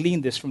mean, we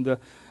gleaned this from the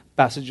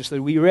passages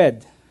that we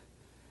read.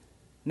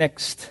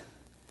 Next,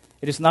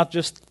 it is not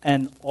just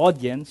an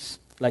audience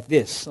like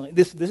this.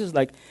 This is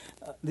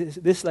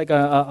like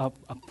a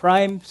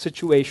prime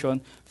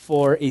situation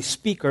for a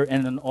speaker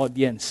and an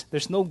audience.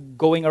 There's no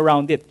going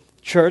around it.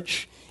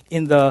 Church,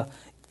 in the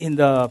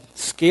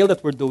scale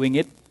that we're doing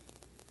it,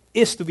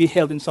 is to be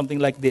held in something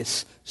like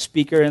this: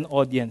 speaker and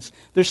audience.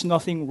 There's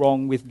nothing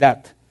wrong with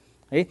that.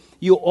 Okay?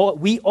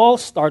 We all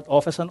start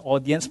off as an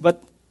audience,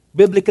 but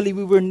biblically,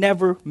 we were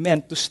never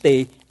meant to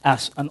stay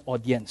as an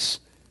audience.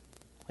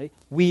 Okay?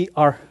 We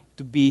are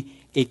to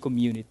be a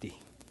community.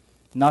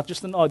 Not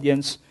just an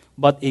audience,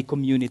 but a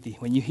community.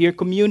 When you hear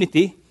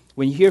community,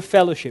 when you hear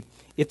fellowship,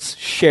 it's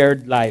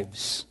shared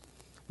lives.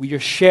 We are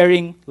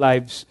sharing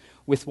lives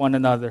with one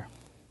another.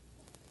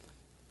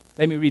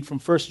 Let me read from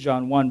 1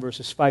 John 1,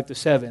 verses 5 to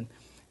 7.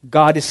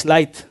 God is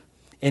light,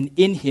 and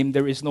in Him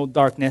there is no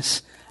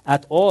darkness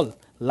at all.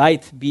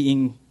 Light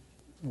being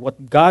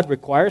what God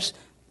requires,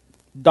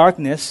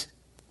 darkness,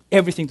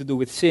 everything to do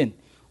with sin.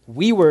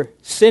 We were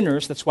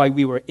sinners, that's why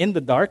we were in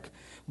the dark.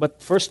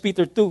 But 1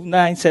 Peter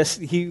 2:9 says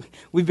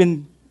we've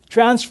been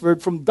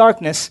transferred from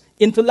darkness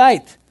into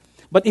light.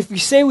 But if we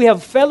say we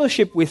have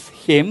fellowship with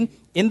Him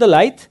in the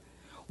light,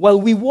 while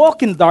we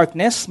walk in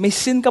darkness, may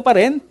sin ka pa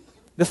rin.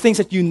 The things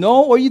that you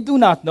know or you do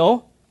not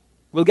know,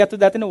 we'll get to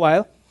that in a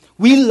while.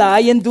 We lie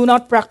and do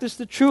not practice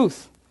the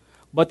truth.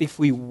 But if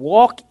we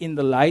walk in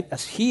the light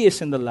as He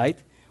is in the light,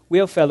 we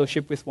have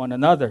fellowship with one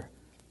another.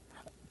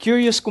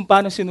 Curious kung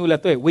paano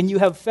sinulat to eh. When you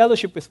have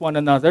fellowship with one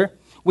another,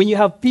 when you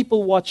have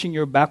people watching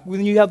your back,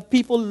 when you have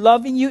people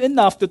loving you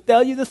enough to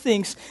tell you the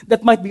things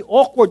that might be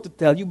awkward to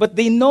tell you, but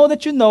they know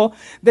that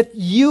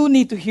you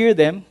need to hear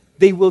them,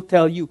 they will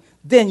tell you.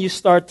 Then you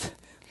start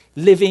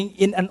living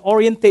in an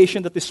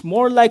orientation that is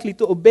more likely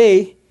to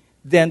obey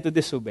than to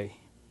disobey.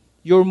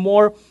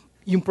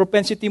 Yung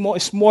propensity mo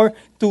is more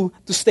to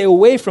stay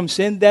away from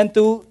sin than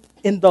to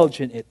indulge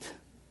in it.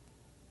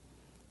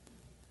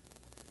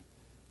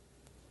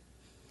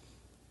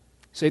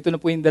 So ito na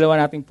po yung dalawa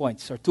nating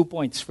points, or 2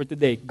 points for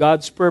today.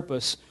 God's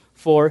purpose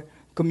for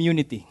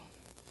community.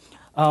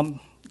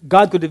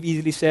 God could have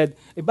easily said,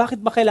 bakit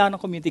ba kailangan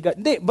ng community? God?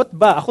 Hindi, ba't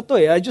ba? Ako to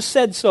I just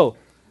said so.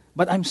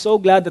 But I'm so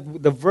glad that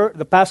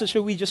the passage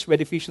that we just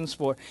read, Ephesians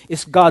 4,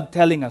 is God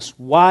telling us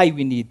why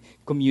we need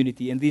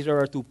community. And these are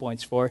our 2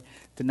 points for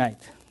tonight.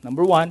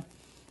 Number 1,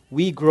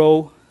 we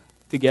grow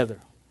together.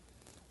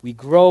 We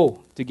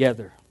grow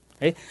together.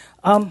 Okay?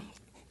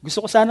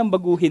 Gusto ko sanang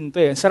baguhin to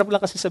eh. Sarap lang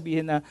kasi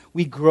sabihin na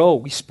we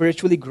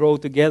spiritually grow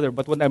together.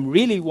 But what I'm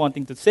really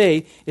wanting to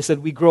say is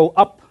that we grow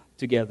up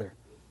together.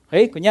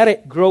 Okay?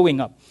 Kunyari, growing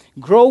up.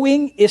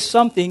 Growing is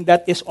something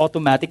that is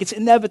automatic. It's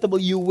inevitable.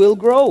 You will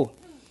grow.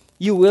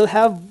 You will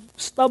have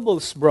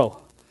stubbles,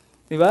 bro.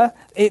 Diba?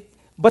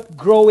 But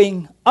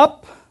growing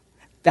up,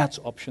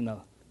 that's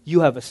optional.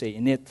 You have a say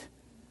in it.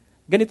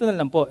 Ganito na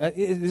lang po.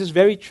 This is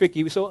very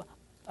tricky. So,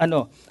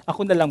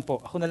 ako na lang po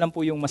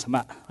yung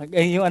masama.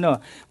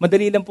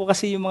 Madali lang po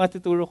kasi yung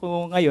mga tuturo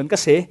ko ngayon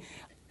kasi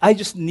I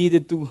just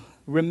needed to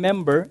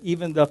remember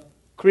even the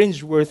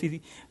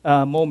cringe-worthy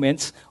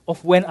moments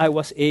of when I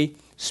was a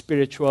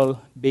spiritual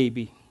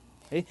baby.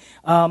 Okay?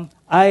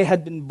 I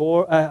had been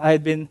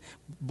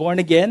born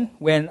again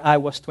when I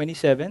was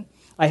 27.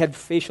 I had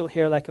facial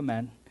hair like a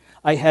man.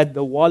 I had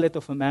the wallet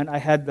of a man. I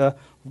had the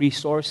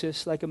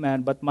resources like a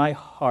man, but my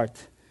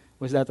heart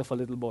was that of a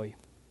little boy.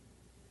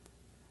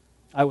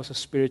 I was a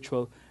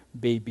spiritual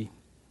baby.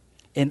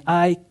 And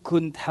I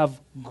couldn't have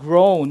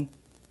grown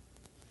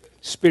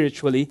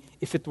spiritually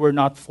if it were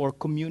not for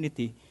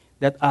community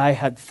that I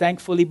had,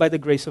 thankfully, by the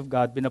grace of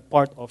God, been a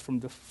part of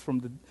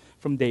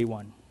from day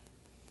one.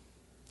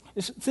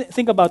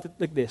 Think about it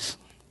like this.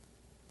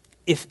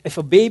 If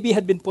a baby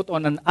had been put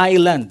on an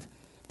island,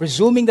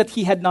 presuming that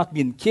he had not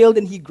been killed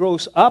and he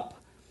grows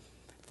up,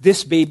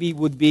 this baby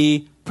would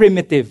be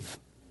primitive,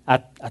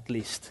 at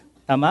least.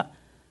 Tama?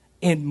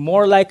 And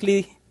more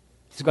likely,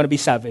 he's going to be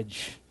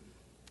savage.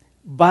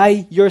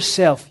 By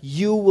yourself,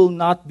 you will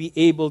not be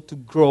able to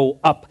grow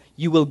up.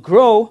 You will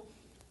grow,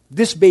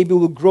 this baby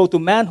will grow to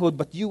manhood,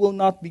 but you will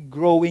not be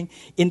growing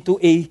into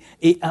an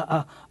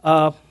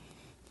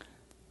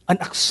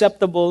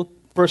acceptable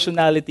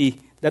personality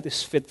that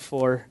is fit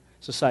for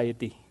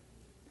society.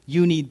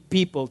 You need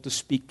people to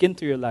speak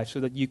into your life so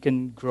that you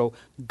can grow.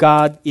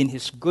 God, in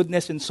His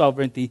goodness and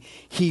sovereignty,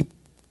 He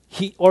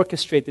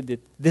orchestrated it,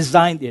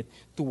 designed it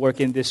to work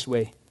in this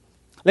way.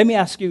 Let me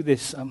ask you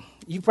this.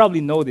 You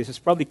probably know this. It's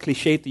probably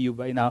cliche to you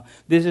by now.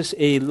 This is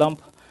a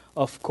lump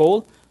of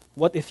coal.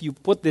 What if you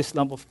put this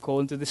lump of coal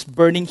into this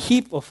burning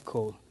heap of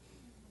coal?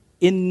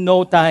 In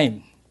no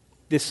time,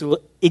 this will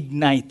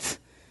ignite.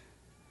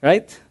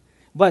 Right?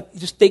 But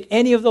just take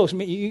any of those.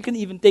 You can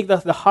even take the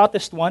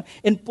hottest one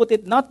and put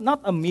it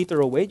not a meter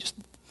away,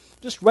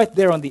 just right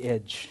there on the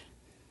edge.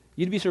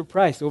 You'd be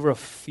surprised. Over a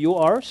few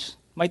hours,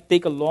 might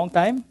take a long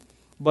time,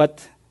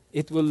 but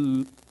it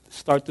will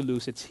start to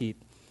lose its heat.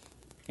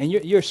 And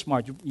you're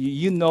smart.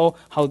 You know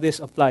how this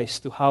applies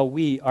to how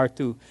we are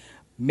to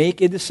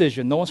make a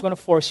decision. No one's going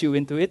to force you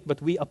into it,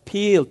 but we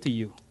appeal to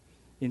you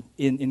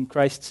in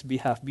Christ's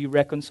behalf. Be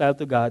reconciled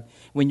to God.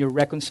 When you're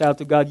reconciled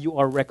to God, you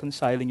are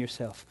reconciling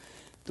yourself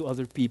to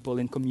other people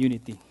in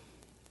community.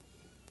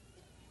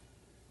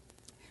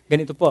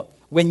 Ganito po,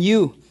 when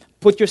you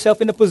put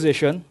yourself in a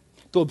position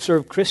to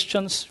observe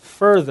Christians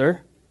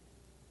further,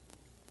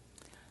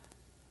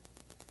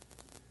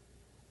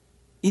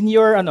 in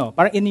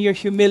your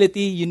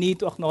humility, you need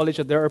to acknowledge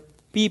that there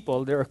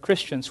are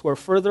Christians who are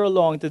further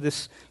along into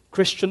this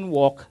Christian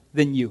walk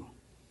than you.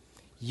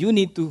 You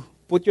need to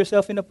put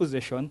yourself in a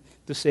position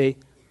to say,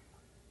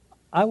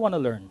 I want to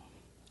learn.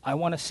 I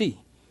want to see.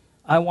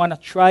 I want to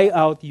try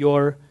out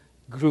your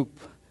group.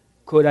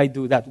 Could I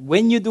do that?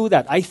 When you do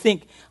that, I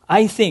think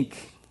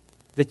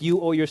that you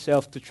owe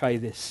yourself to try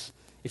this.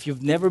 If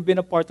you've never been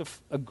a part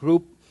of a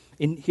group,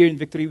 here in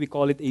Victory we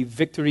call it a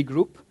victory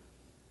group.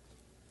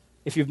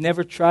 If you've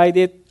never tried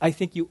it, I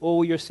think you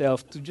owe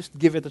yourself to just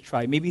give it a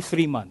try, maybe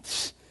 3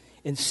 months,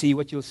 and see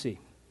what you'll see.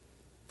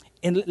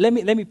 And let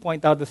me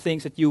point out the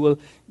things that you will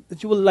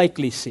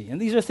likely see. And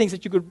these are things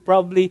that you could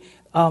probably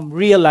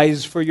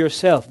realize for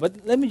yourself.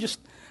 But let me just,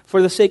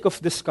 for the sake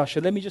of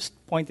discussion, let me just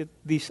point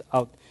these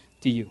out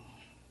to you.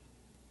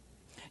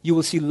 You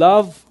will see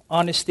love,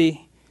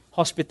 honesty,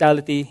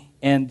 hospitality,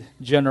 and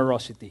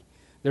generosity.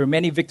 There are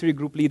many victory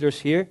group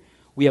leaders here.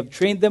 We have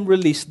trained them,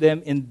 released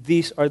them, and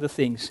these are the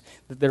things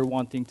that they're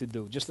wanting to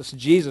do. Just as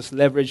Jesus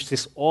leveraged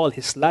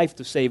his life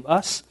to save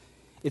us,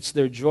 it's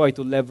their joy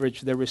to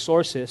leverage their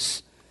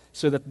resources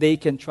so that they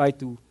can try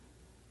to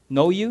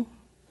know you,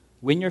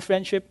 win your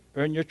friendship,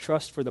 earn your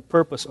trust for the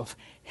purpose of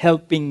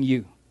helping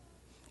you.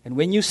 And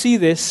when you see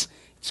this,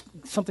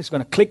 something's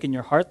going to click in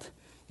your heart.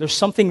 There's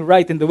something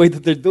right in the way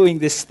that they're doing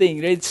this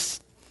thing.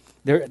 It's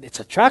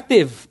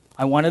attractive.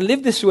 I want to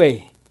live this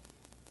way.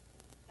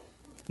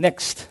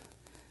 Next.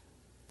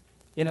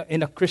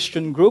 In a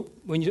Christian group,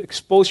 when you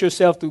expose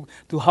yourself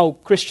to how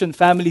Christian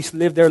families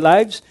live their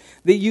lives,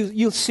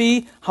 you'll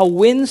see how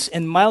wins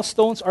and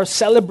milestones are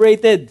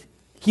celebrated.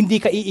 Hindi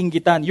ka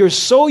iinggitan. You're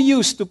so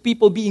used to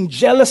people being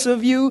jealous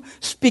of you,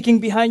 speaking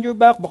behind your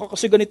back, baka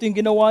kasi ganito yung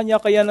ginawa niya,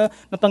 kaya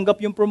natanggap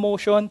yung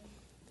promotion.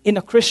 In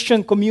a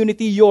Christian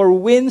community, your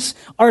wins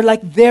are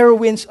like their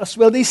wins as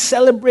well. They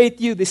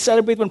celebrate you. They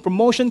celebrate when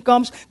promotion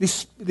comes.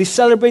 They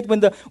celebrate when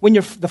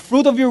the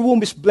fruit of your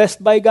womb is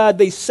blessed by God.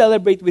 They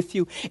celebrate with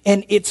you.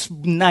 And it's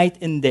night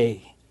and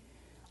day.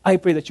 I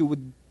pray that you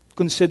would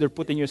consider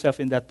putting yourself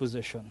in that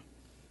position.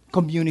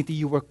 Community,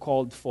 you were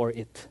called for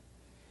it.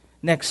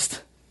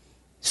 Next,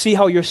 see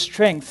how your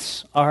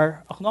strengths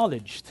are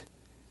acknowledged.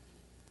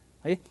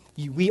 Okay?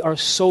 We are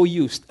so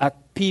used at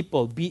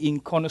people being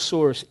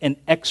connoisseurs and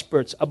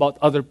experts about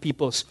other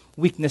people's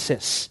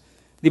weaknesses.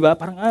 Diba?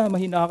 Parang,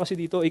 mahina ka kasi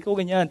dito, ikaw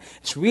ganyan.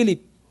 It's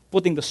really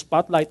putting the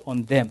spotlight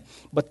on them.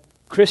 But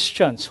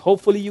Christians,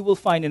 hopefully you will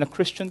find in a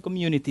Christian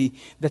community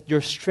that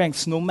your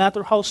strengths, no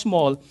matter how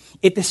small,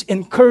 it is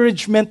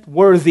encouragement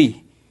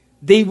worthy.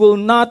 They will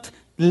not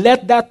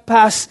let that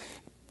pass.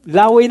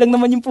 Laway lang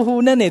naman yung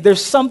puhunan eh.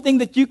 There's something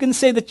that you can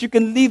say that you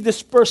can leave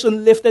this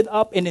person lifted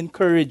up and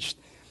encouraged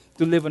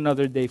to live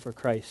another day for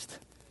Christ.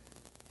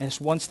 And it's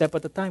one step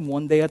at a time,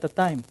 one day at a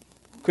time.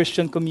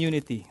 Christian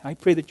community. I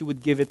pray that you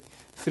would give it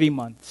 3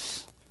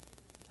 months.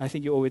 I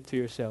think you owe it to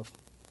yourself.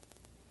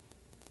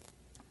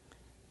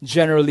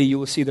 Generally, you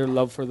will see their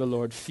love for the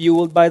Lord,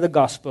 fueled by the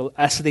gospel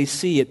as they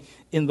see it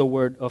in the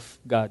Word of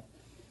God.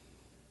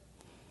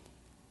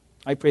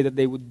 I pray that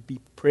they would be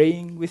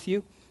praying with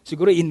you.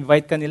 Siguro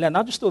invite ka nila,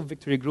 not just to a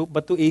victory group,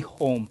 but to a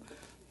home,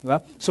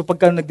 Diba? So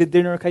pagka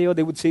nagdi-dinner kayo,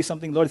 they would say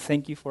something, Lord,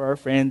 thank you for our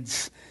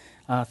friends.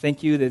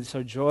 Thank you that it's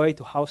our joy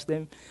to house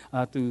them,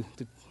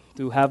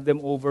 to have them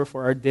over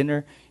for our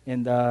dinner,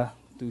 and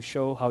to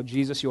show how,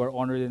 Jesus, you are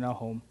honored in our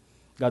home.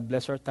 God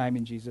bless our time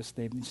in Jesus'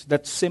 name. It's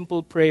that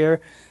simple prayer,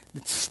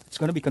 it's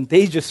going to be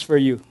contagious for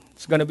you.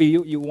 It's going to be,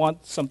 you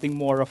want something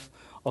more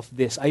of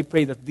this. I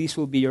pray that these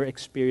will be your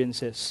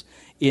experiences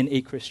in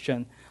a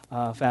Christian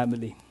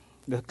family.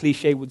 The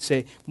cliche would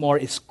say, more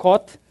is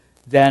caught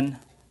than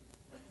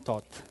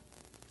taught.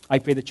 I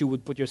pray that you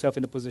would put yourself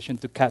in a position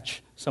to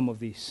catch some of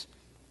these.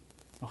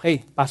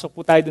 Okay, pasok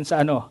po tayo dun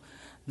sa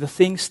the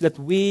things that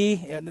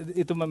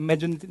ito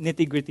medyo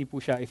nitty-gritty po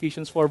siya,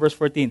 Ephesians 4 verse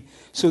 14,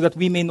 so that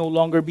we may no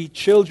longer be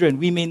children,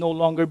 we may no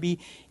longer be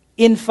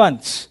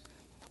infants.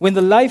 When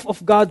the life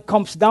of God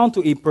comes down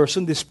to a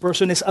person, this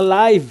person is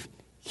alive.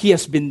 He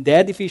has been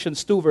dead.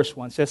 Ephesians 2 verse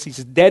 1 says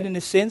he's dead in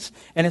his sins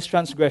and his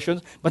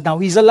transgressions, but now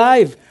he's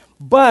alive.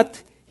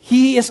 But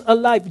he is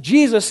alive.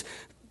 Jesus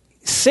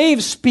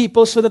saves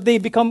people so that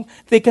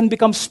they can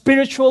become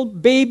spiritual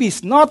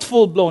babies, not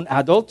full-blown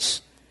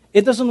adults.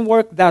 It doesn't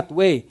work that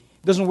way.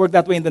 It doesn't work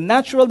that way in the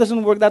natural,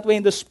 doesn't work that way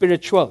in the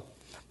spiritual.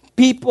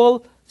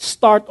 People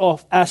start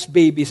off as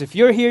babies. If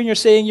you're here and you're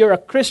saying you're a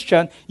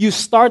Christian, you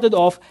started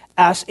off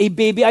as a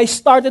baby. I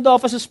started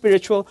off as a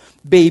spiritual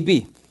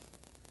baby.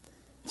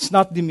 It's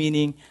not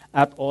demeaning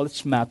at all.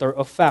 It's matter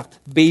of fact.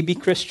 Baby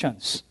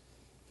Christians.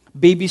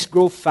 Babies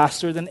grow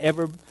faster than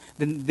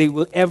they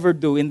will ever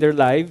do in their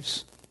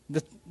lives.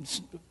 The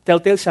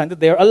telltale sign that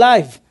they are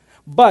alive.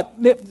 But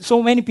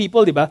so many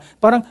people, di ba?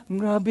 Parang,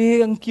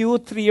 grabe, ang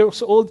cute, 3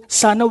 years old.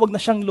 Sana wag na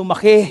siyang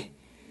lumaki.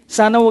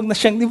 Sana wag na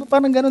siyang, di ba?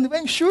 Parang ganun, di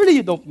ba? Surely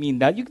you don't mean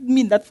that. You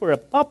mean that for a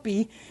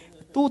puppy,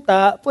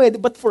 tuta,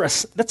 pwede. But for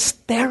us, that's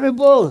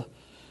terrible.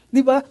 Di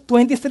ba?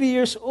 23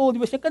 years old,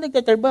 di ba? Siya ka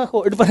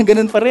nagtatrabaho. Or parang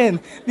ganun pa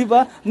rin. Di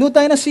ba? No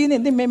tayo na sine.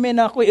 Hindi, meme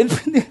na ako.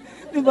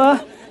 Di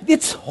ba?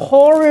 It's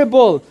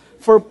horrible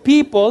for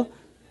people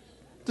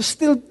to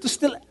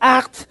still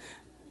act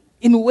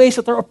in ways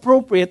that are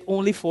appropriate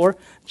only for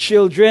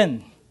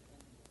children.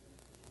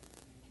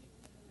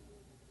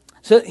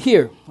 So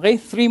here, okay,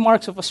 3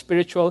 marks of a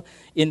spiritual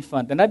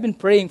infant. And I've been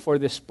praying for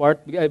this part.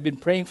 I've been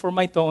praying for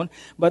my tone.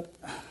 But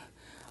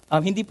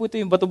hindi po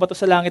ito yung bato-bato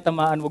sa langit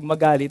tamaan, wag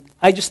magalit.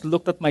 I just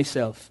looked at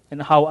myself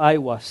and how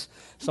I was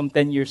some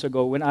 10 years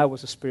ago when I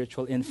was a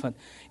spiritual infant.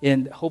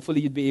 And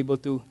hopefully you'd be able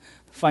to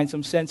find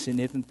some sense in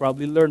it and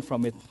probably learn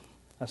from it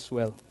as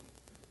well.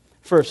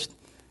 First,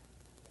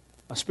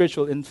 a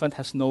spiritual infant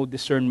has no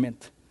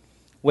discernment.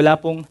 Wala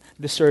pong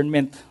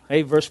discernment.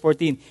 Okay, verse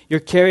 14. You're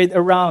carried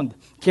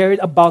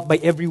about by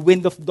every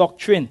wind of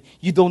doctrine.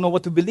 You don't know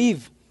what to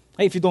believe.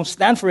 Okay, if you don't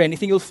stand for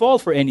anything, you'll fall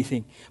for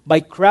anything. By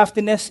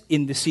craftiness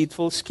in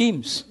deceitful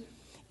schemes.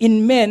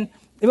 In men,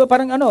 di ba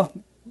parang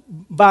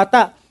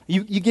bata,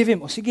 you give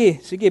him,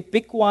 sige,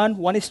 pick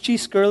one is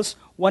cheese curls,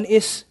 one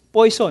is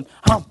poison.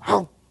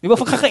 Di ba,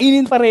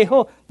 pagkakainin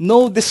pareho.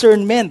 No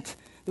discernment.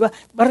 Diba?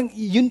 Parang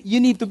you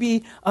need to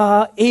be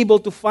able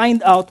to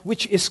find out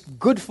which is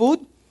good food,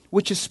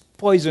 which is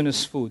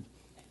poisonous food,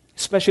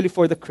 especially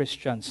for the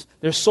Christians.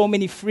 There's so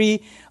many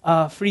free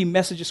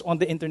messages on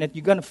the internet.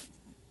 You're going to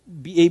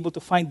be able to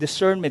find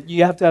discernment.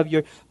 You have to have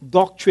your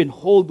doctrine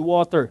hold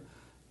water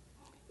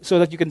so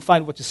that you can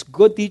find what is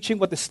good teaching,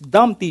 what is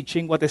dumb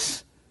teaching, what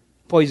is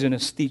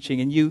poisonous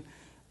teaching, and you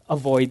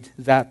avoid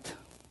that.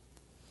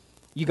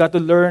 You got to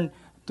learn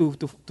to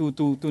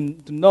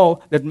know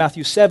that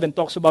Matthew 7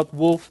 talks about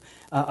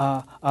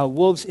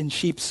wolves in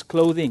sheep's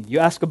clothing. You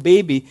ask a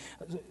baby,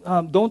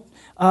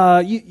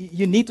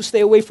 you need to stay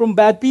away from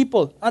bad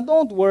people.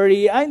 Don't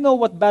worry, I know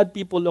what bad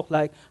people look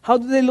like. How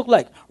do they look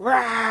like?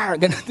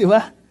 Rawr! Ganun, di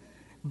ba?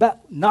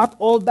 Not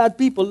all bad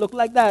people look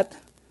like that.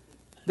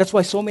 That's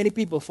why so many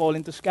people fall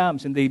into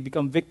scams and they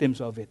become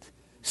victims of it.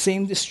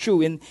 Same is true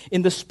in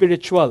the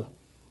spiritual.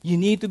 You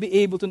need to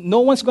be able to, no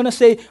one's going to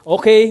say,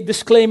 okay,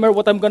 disclaimer,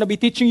 what I'm going to be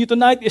teaching you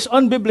tonight is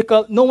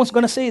unbiblical. No one's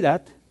going to say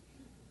that.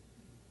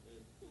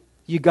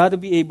 You got to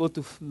be able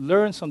to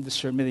learn some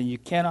discernment, and you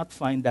cannot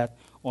find that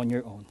on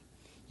your own.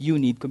 You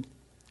need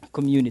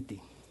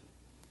community.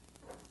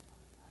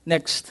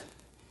 Next,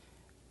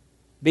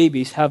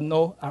 babies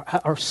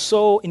are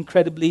so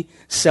incredibly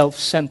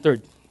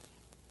self-centered.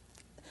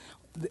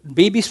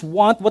 Babies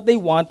want what they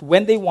want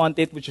when they want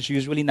it, which is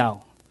usually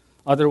now.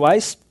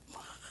 Otherwise,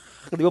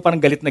 di ba,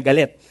 parang galit na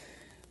galit.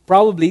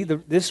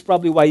 This is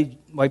probably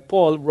why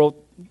Paul wrote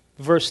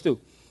verse 2.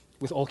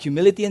 With all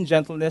humility and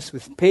gentleness,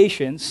 with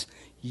patience,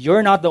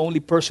 you're not the only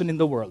person in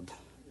the world.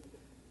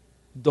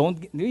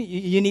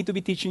 You need to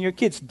be teaching your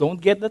kids.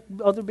 Don't get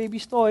other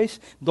babies' toys.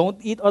 Don't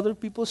eat other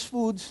people's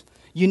foods.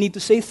 You need to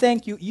say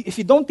thank you. If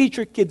you don't teach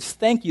your kids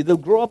thank you, they'll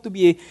grow up to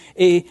be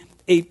a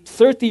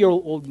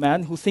 30-year-old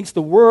man who thinks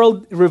the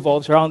world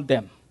revolves around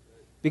them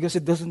because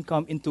it doesn't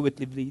come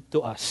intuitively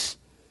to us.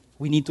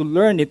 We need to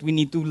learn it. We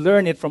need to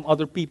learn it from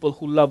other people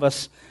who love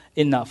us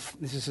enough.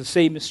 This is the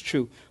same is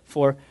true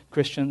for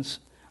Christians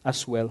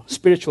as well.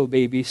 Spiritual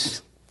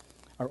babies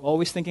are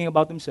always thinking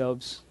about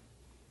themselves,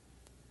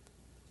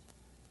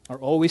 are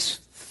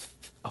always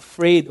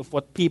afraid of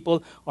what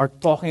people are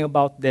talking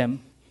about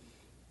them.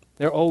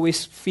 They're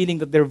always feeling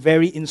that they're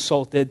very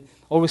insulted,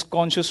 always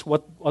conscious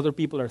what other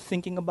people are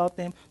thinking about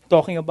them,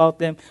 talking about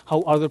them,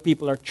 how other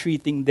people are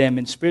treating them.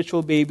 And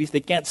spiritual babies, they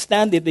can't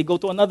stand it. They go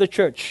to another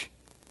church.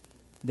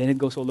 Then it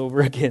goes all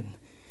over again.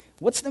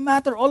 What's the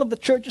matter? All of the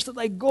churches that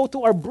I go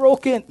to are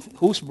broken.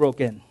 Who's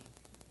broken?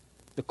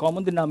 The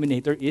common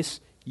denominator is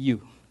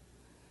you.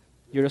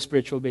 You're a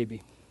spiritual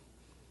baby.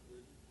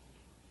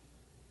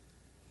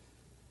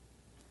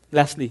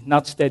 Lastly,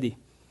 not steady.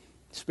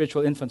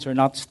 Spiritual infants are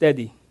not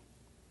steady.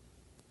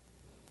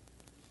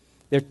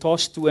 They're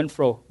tossed to and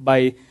fro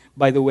by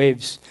the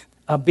waves.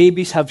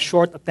 Babies have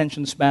short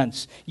attention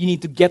spans. You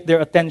need to get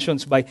their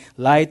attentions by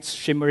lights,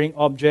 shimmering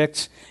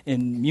objects,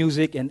 and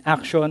music and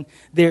action.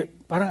 They're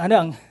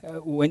parang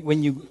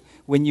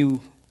when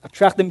you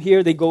attract them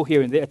here, they go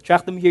here, and they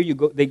attract them here,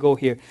 they go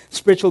here.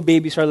 Spiritual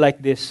babies are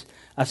like this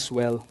as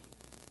well.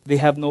 They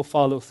have no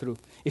follow through.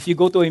 If you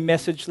go to a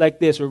message like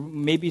this, or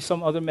maybe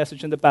some other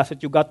message in the past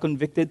that you got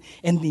convicted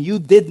and you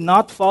did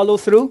not follow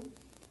through,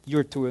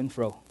 you're to and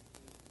fro.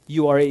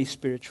 You are a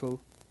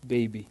spiritual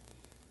baby.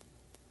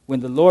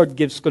 When the Lord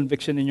gives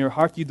conviction in your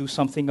heart, you do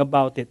something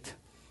about it.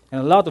 And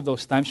a lot of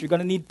those times, you're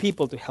going to need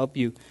people to help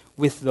you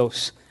with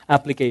those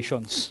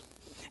applications.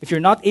 If you're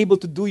not able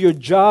to do your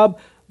job,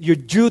 your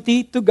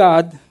duty to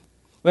God,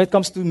 when it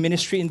comes to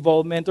ministry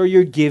involvement or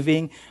your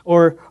giving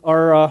or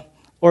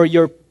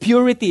your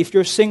purity if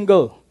you're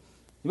single,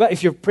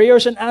 if your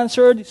prayers are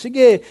answered,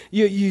 sige,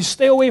 you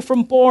stay away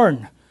from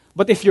porn.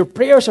 But if your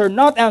prayers are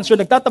not answered,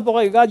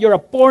 nagtatapo kay God, you're a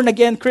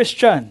born-again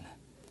Christian.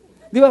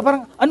 Di ba?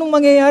 Parang, anong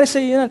mangyayari sa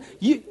iyo?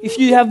 If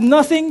you have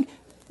nothing,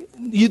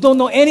 you don't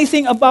know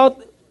anything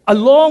about a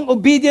long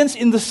obedience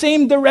in the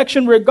same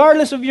direction,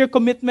 regardless of your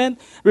commitment,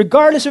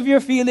 regardless of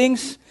your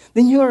feelings,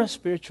 then you're a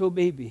spiritual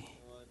baby.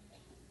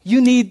 You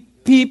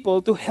need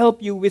people to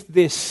help you with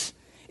this.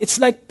 It's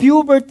like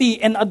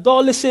puberty and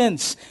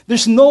adolescence.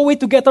 There's no way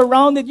to get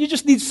around it. You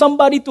just need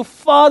somebody to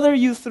father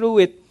you through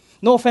it.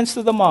 No offense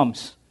to the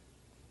moms.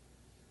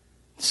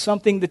 It's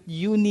something that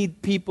you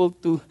need people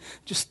to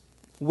just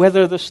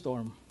weather the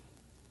storm.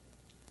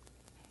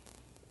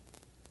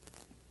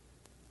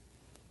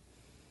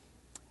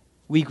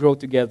 We grow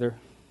together.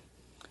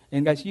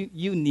 And guys,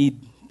 you need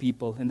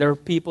people. And there are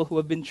people who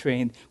have been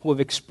trained, who have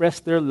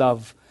expressed their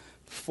love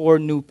for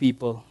new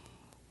people.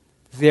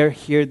 They're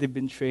here, they've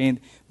been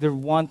trained.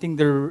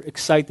 They're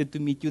excited to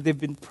meet you. They've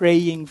been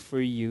praying for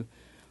you.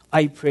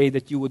 I pray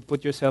that you would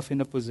put yourself in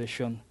a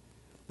position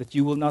that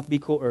you will not be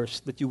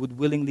coerced, that you would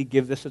willingly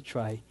give this a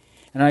try.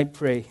 And I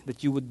pray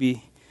that you would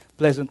be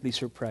pleasantly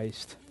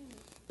surprised,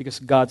 because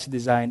God's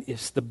design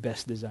is the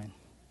best design.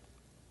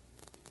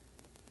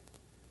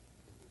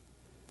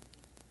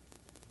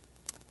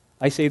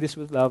 I say this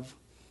with love.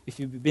 If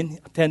you've been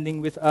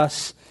attending with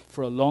us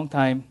for a long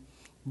time,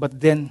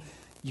 but then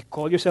you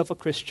call yourself a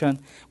Christian,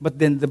 but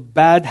then the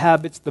bad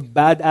habits, the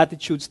bad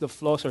attitudes, the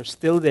flaws are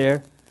still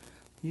there,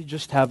 you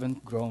just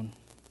haven't grown.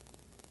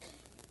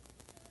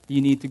 You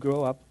need to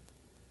grow up.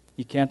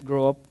 You can't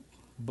grow up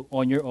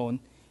on your own.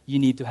 You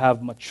need to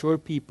have mature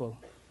people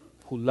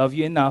who love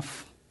you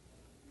enough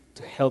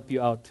to help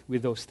you out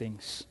with those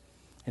things.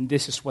 And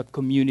this is what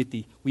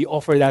community, we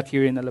offer that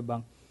here in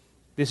Alabang.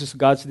 This is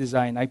God's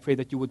design. I pray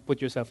that you would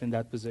put yourself in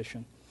that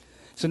position.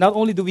 So not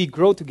only do we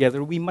grow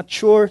together, we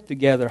mature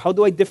together. How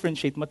do I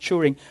differentiate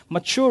maturing?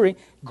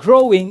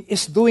 Growing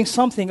is doing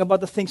something about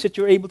the things that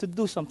you're able to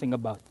do something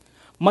about.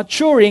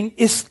 Maturing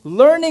is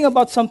learning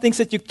about some things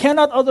that you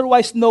cannot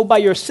otherwise know by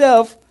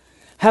yourself,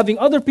 having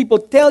other people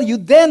tell you,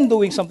 then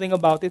doing something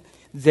about it,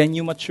 then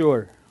you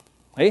mature.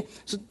 Okay?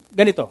 So,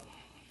 ganito.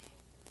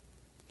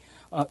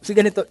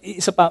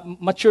 Isa pa,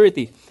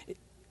 maturity.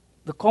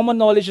 The common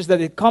knowledge is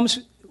that it comes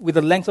with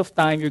the length of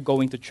time you're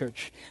going to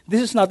church.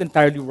 This is not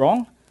entirely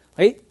wrong.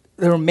 Right?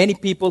 There are many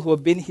people who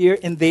have been here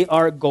and they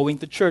are going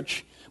to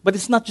church. But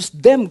it's not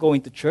just them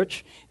going to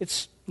church.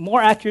 It's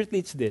more accurately,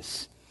 it's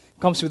this.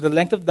 It comes with the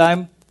length of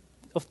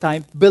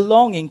time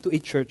belonging to a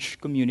church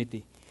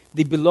community.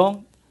 They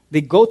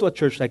go to a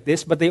church like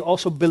this, but they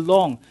also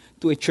belong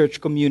to a church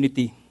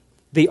community.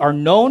 They are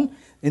known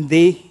and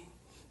they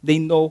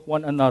know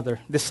one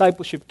another.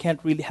 Discipleship can't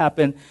really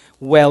happen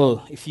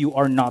well if you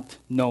are not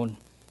known.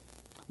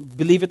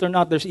 Believe it or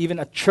not, there's even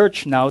a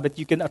church now that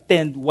you can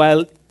attend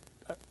while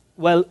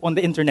on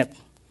the internet,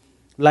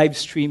 live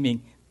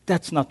streaming.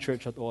 That's not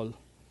church at all.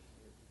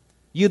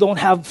 You don't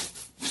have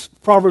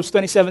Proverbs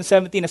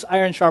 27:17, as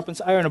iron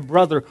sharpens iron, a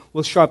brother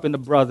will sharpen a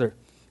brother.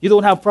 You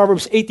don't have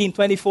Proverbs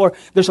 18:24,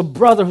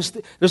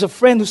 there's a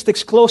friend who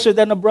sticks closer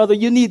than a brother.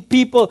 You need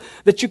people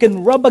that you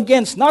can rub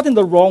against, not in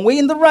the wrong way,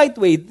 in the right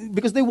way,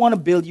 because they want to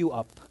build you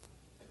up.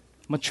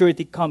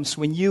 Maturity comes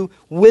when you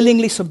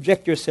willingly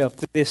subject yourself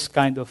to this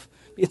kind of,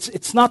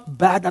 it's not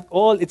bad at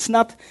all, it's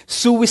not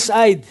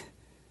suicide.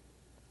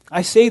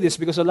 I say this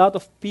because a lot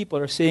of people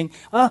are saying,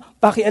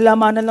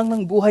 pakialamanan lang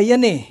ng buhay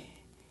yan eh.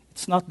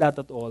 It's not that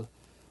at all.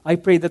 I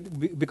pray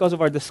that because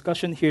of our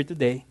discussion here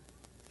today,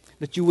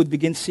 that you would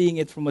begin seeing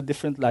it from a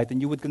different light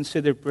and you would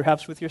consider,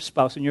 perhaps with your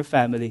spouse and your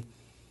family,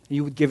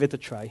 you would give it a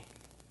try.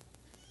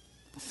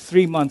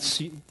 3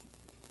 months,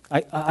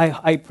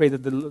 I pray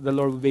that the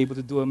Lord will be able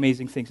to do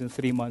amazing things in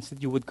 3 months,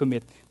 that you would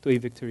commit to a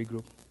victory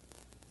group.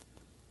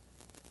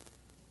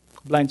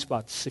 Blind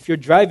spots. If you're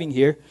driving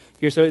here,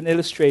 here's an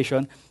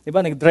illustration.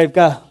 Diba, nag-drive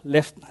ka,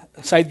 left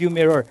side view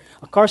mirror.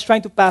 A car's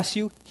trying to pass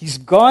you. He's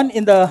gone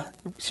in the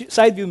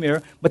side view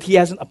mirror, but he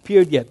hasn't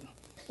appeared yet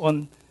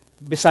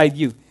beside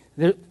you.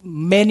 There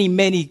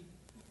many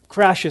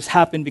crashes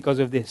happen because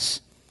of this.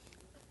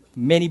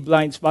 Many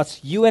blind spots.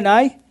 You and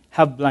I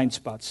have blind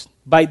spots.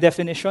 By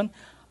definition,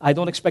 I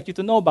don't expect you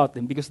to know about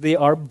them because they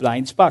are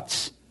blind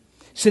spots.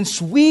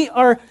 Since we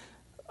all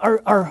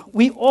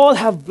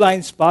have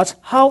blind spots,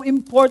 how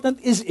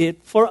important is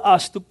it for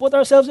us to put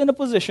ourselves in a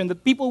position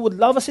that people would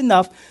love us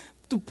enough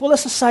to pull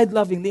us aside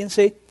lovingly and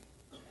say,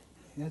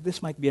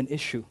 this might be an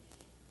issue.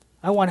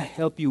 I want to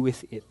help you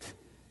with it.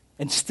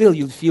 And still,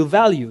 you'll feel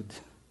valued.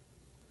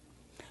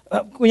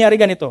 Kunyari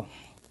ganito.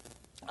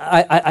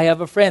 I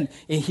have a friend,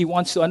 he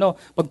wants to,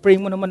 pag-pray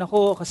mo naman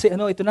ako, kasi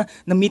ito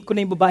na-meet ko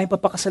na yung babaeng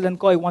papakasalan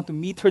ko, I want to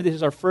meet her, this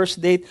is our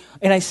first date,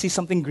 and I see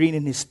something green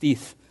in his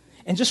teeth.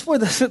 And just for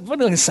the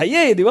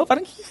saya, di ba?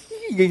 Parang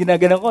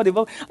ginaganan ko, di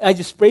ba? I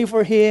just pray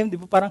for him, di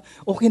ba? Parang,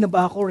 okay na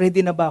ba ako?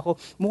 Ready na ba ako?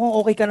 Mukhang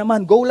okay ka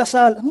naman. Go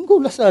Lasal. Anong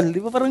go Lasal?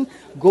 Di ba? Parang,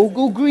 go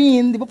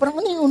green. Di ba?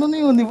 Parang, ano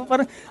yun? Di ba?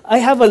 Parang,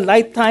 I have a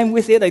light time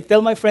with it. I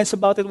tell my friends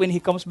about it. When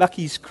he comes back,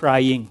 he's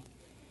crying.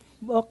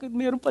 Bakit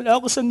meron pala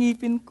ako sa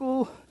ngipin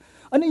ko?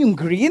 Ano yung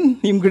green?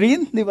 Yung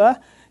green, di ba?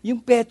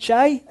 Yung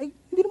pechay. Ay,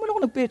 hindi naman ako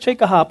nagpechay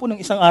kahapon, ng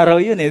isang araw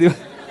yun eh. Di ba?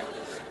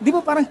 Di ba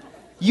parang,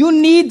 you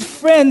need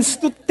friends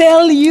to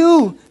tell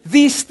you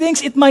these things.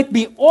 It might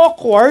be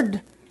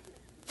awkward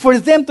for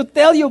them to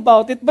tell you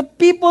about it, but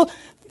people,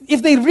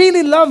 if they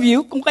really love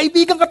you, kung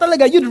kaibigan ka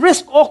talaga, you'd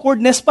risk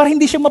awkwardness para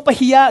hindi siya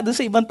mapahiya doon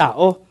sa ibang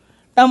tao.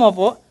 Tama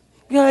po?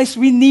 Guys,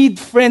 we need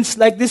friends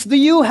like this. Do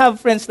you have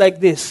friends like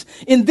this?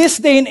 In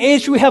this day and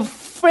age, we have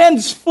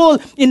friends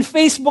full in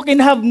Facebook and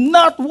have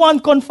not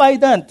one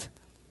confidant.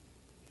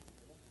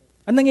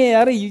 Anong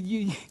nangyayari?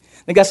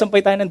 Nagasampay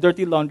tayo ng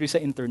dirty laundry sa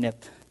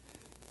internet.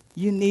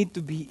 You need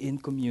to be in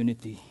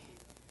community.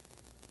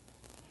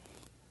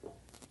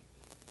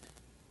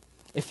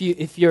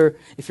 If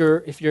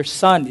your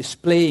son is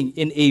playing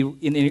in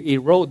a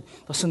road,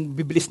 tapos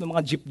bibilis ng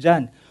mga jeep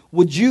dyan,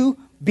 would you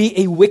be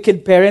a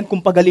wicked parent kung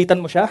pagalitan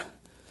mo siya?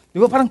 Di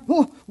ba parang,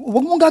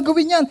 huwag mong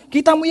gagawin yan.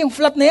 Kita mo yung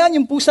flat na yan,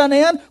 yung pusa na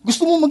yan.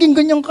 Gusto mo maging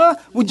ganyan ka?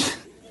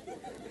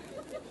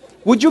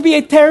 Would you be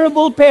a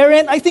terrible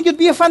parent? I think you'd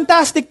be a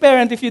fantastic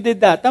parent if you did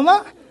that.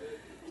 Tama?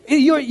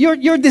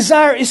 Your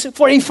desire is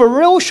for a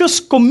ferocious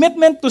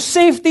commitment to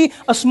safety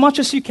as much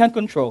as you can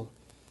control.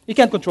 You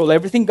can't control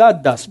everything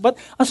God does, but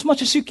as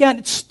much as you can,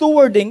 it's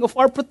stewarding of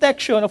our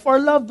protection, of our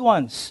loved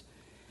ones.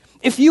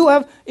 If you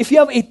have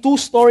a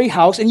 2-story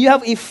house and you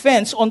have a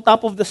fence on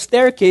top of the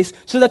staircase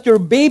so that your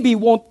baby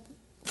won't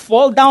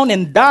fall down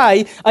and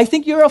die, I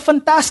think you're a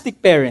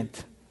fantastic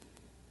parent.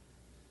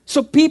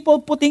 So people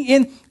putting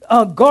in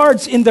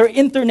guards in their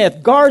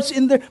internet, guards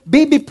in their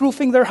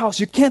baby-proofing their house.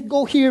 You can't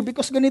go here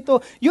because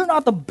ganito. You're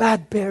not a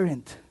bad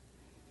parent.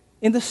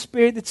 In the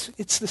spirit,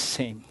 it's the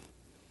same.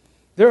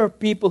 There are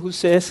people who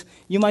says,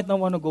 you might not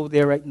want to go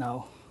there right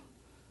now.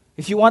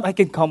 If you want, I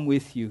can come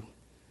with you.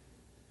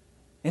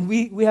 And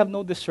we have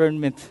no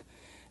discernment.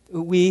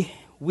 We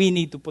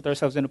need to put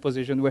ourselves in a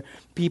position where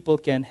people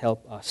can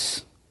help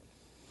us.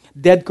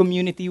 Dead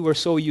community, we're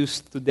so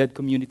used to dead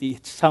community.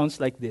 It sounds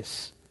like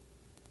this.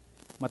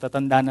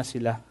 Matatanda na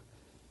sila.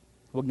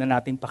 Huwag na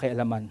nating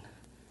pakialaman.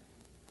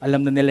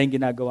 Alam na nila yung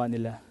ginagawa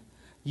nila.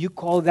 You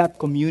call that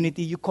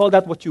community, you call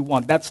that what you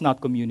want. That's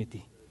not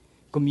community.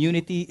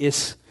 Community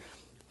is,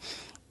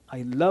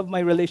 I love my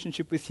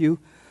relationship with you,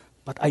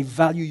 but I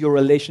value your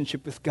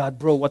relationship with God.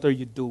 Bro, what are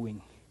you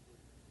doing?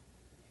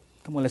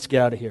 Come on, let's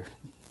get out of here.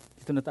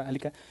 Dito na tayo,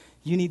 halika.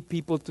 You need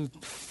people to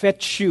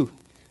fetch you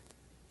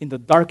in the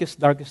darkest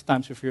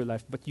times of your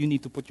life, but you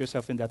need to put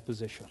yourself in that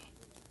position.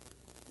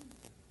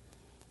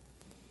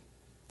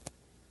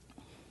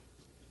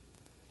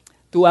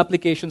 Two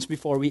applications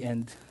before we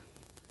end.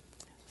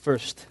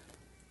 First,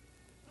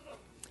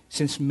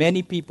 since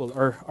many people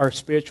are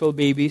spiritual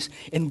babies,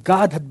 and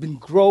God had been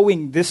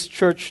growing this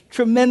church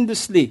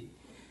tremendously,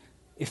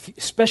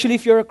 especially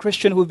if you're a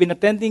Christian who've been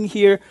attending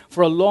here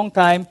for a long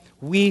time,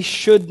 we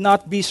should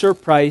not be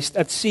surprised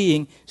at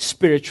seeing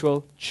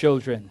spiritual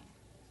children.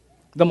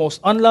 The most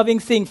unloving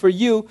thing for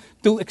you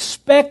to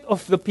expect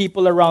of the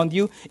people around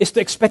you is to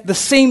expect the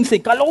same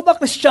thing. Kala ko ba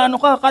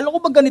Kristiyano ka? Kala ko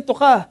ba ganito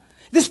ka?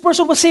 This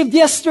person was saved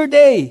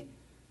yesterday.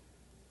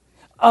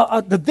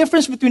 The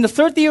difference between a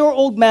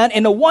 30-year-old man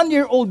and a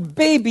 1-year-old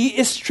baby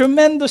is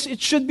tremendous.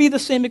 It should be the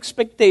same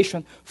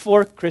expectation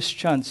for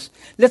Christians.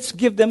 Let's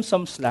give them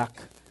some slack.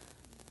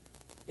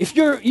 If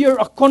you're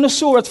a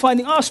connoisseur at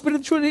finding,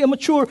 spiritually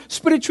immature,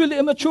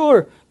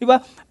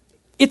 diba?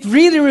 It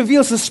really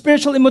reveals the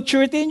spiritual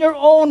immaturity in your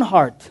own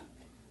heart.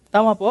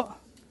 Tama po?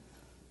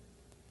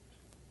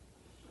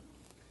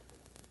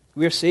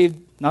 We are saved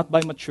not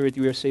by maturity,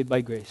 we are saved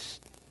by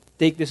grace.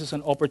 Take this as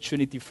an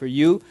opportunity for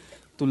you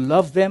to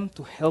love them,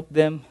 to help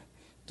them,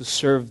 to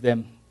serve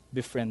them,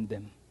 befriend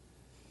them.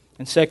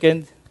 And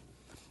second,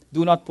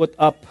 do not put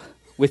up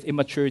with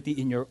immaturity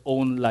in your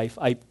own life.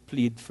 I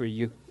plead for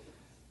you.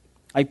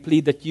 I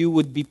plead that you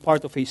would be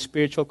part of a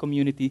spiritual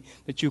community,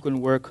 that you can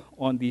work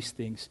on these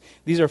things.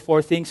 These are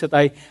 4 things that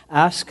I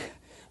ask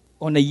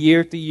on a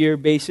year-to-year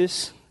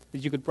basis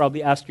that you could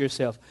probably ask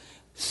yourself.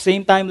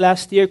 Same time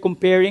last year,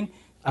 comparing,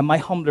 am I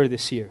humbler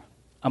this year?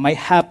 Am I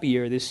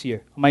happier this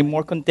year? Am I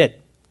more content?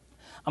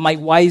 Am I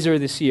wiser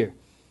this year?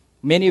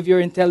 Many of you are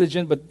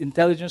intelligent, but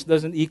intelligence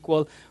doesn't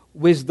equal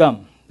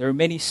wisdom. There are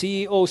many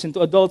CEOs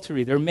into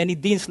adultery. There are many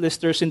dean's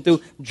listers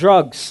into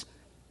drugs.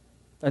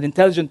 An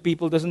intelligent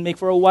people doesn't make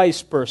for a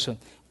wise person.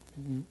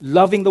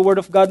 Loving the Word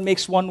of God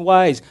makes one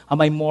wise.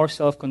 Am I more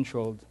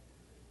self-controlled?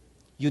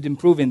 You'd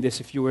improve in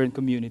this if you were in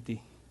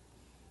community.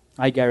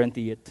 I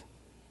guarantee it.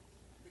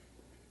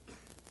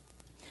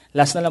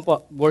 Last na lang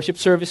po, worship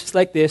services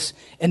like this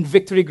and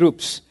victory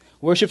groups.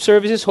 Worship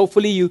services,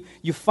 hopefully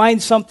you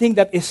find something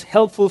that is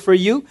helpful for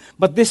you,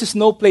 but this is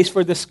no place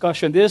for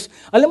discussion.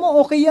 Alam mo,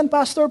 okay yan,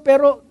 Pastor,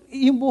 pero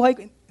yung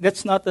buhay,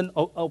 that's not an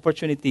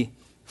opportunity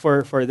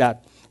for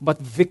that. But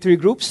victory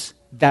groups,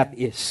 that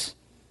is.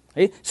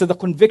 Okay? So the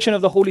conviction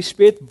of the Holy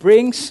Spirit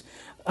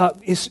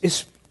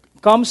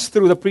comes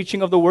through the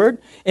preaching of the Word,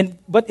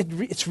 but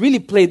it's really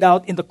played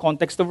out in the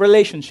context of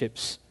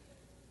relationships.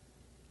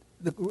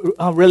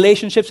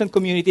 Relationships and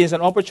community is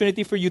an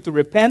opportunity for you to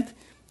repent,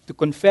 to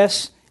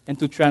confess, and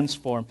to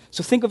transform.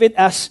 So think of it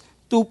as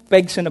 2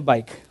 pegs in a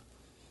bike.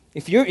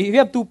 If you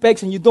have 2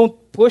 pegs and you don't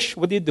push,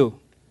 what do?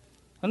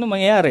 Ano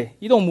mangyayari?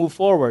 You don't move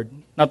forward.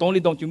 Not only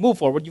don't you move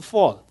forward, you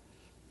fall.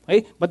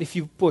 Okay? But if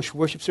you push,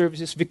 worship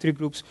services, victory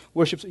groups,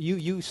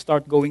 you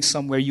start going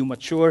somewhere, you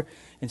mature,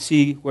 and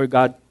see where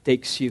God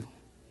takes you.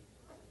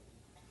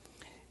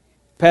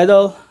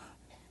 Pedal.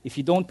 If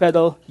you don't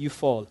pedal, you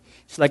fall.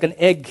 It's like an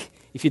egg.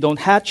 If you don't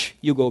hatch,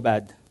 you go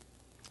bad.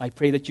 I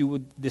pray that you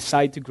would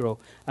decide to grow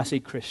as a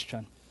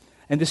Christian.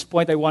 At this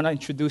point, I want to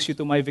introduce you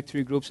to my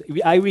victory groups.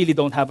 I really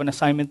don't have an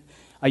assignment.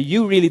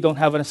 You really don't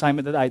have an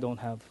assignment that I don't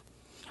have.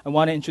 I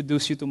want to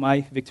introduce you to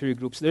my victory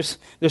groups.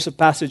 There's a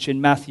passage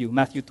in Matthew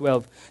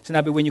 12.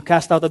 Sinabi, when you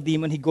cast out a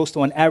demon, he goes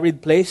to an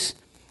arid place,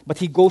 but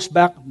he goes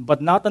back, but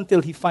not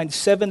until he finds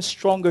 7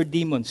 stronger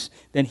demons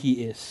than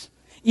he is.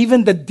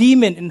 Even the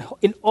demon,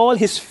 in all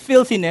his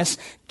filthiness,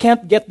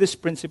 can't get this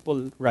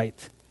principle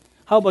right.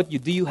 How about you?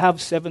 Do you have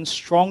 7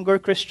 stronger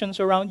Christians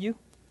around you?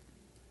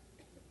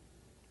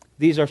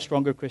 These are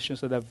stronger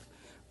Christians that I've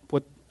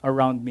put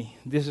around me.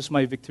 This is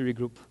my victory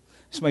group.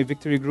 This is my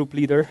victory group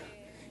leader.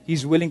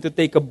 He's willing to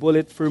take a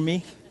bullet for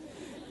me.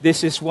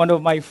 This is one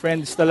of my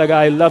friends talaga.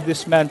 I love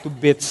this man to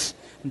bits.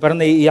 Parang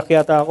naiiyak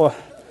yata ako.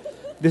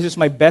 This is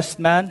my best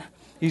man.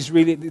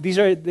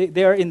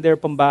 They are in their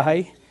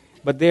pambahay,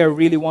 but they are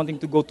really wanting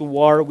to go to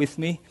war with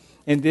me.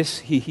 And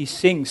he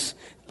sings.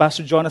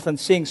 Pastor Jonathan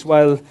sings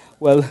while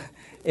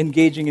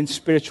engaging in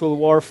spiritual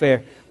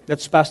warfare.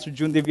 That's Pastor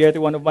June De Vierte,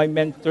 one of my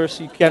mentors.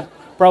 You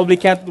probably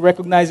can't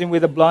recognize him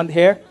with the blonde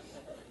hair.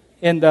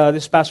 And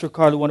this Pastor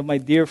Carlo, one of my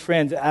dear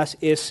friends, as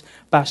is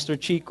Pastor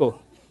Chico.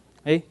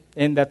 Okay?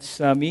 And that's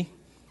me.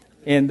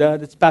 And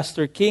that's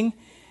Pastor King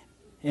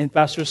and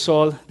Pastor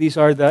Saul. These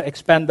are the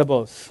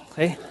expandables.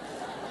 Okay?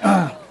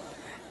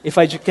 If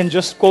I can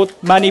just quote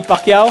Manny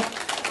Pacquiao,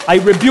 I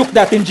rebuke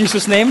that in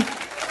Jesus' name.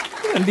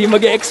 Hindi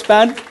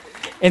mag-expand.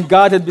 And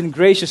God had been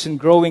gracious in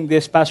growing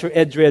this. Pastor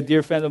Edre, a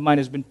dear friend of mine,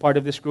 has been part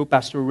of this group.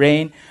 Pastor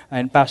Rain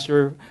and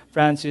Pastor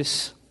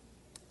Francis.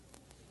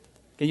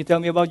 Can you tell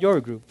me about your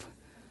group?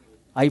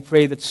 I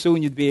pray that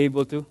soon you'd be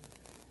able to.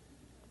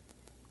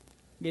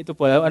 Ito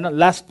po,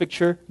 last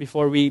picture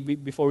before we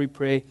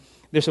pray.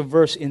 There's a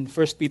verse in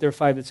 1 Peter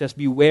 5 that says,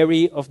 be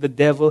wary of the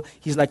devil.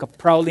 He's like a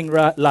prowling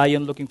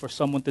lion looking for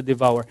someone to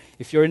devour.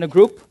 If you're in a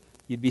group,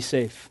 you'd be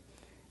safe.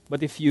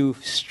 But if you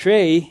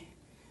stray,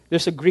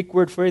 there's a Greek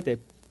word for it,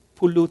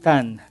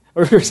 pulutan,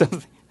 or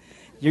something.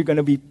 They're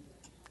going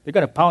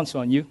to pounce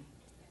on you.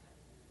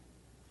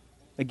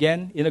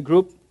 Again, in a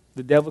group,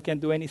 the devil can't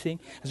do anything.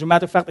 As a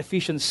matter of fact,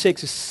 Ephesians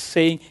 6 is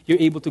saying you're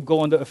able to go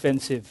on the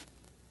offensive.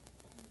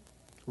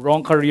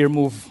 Wrong career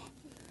move.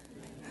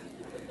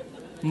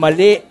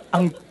 Mali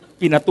ang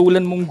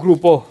pinatulan mong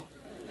grupo.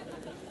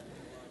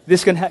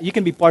 You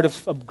can be part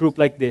of a group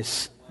like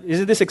this.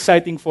 Isn't this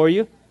exciting for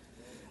you?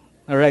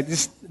 All right,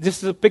 this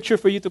is a picture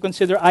for you to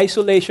consider.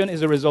 Isolation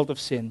is a result of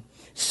sin.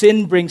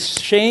 Sin brings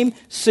shame.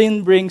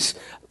 Sin brings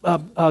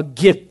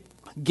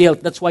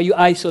guilt. That's why you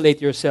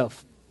isolate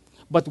yourself.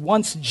 But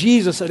once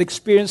Jesus had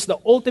experienced the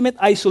ultimate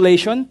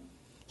isolation,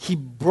 He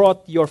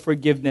brought your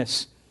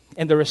forgiveness.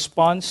 And the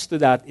response to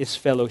that is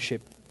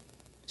fellowship.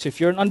 So if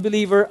you're an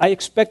unbeliever, I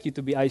expect you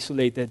to be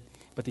isolated.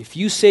 But if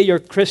you say you're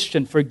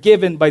Christian,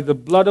 forgiven by the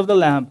blood of the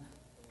Lamb,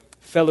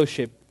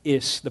 fellowship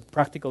is the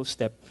practical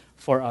step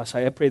for us.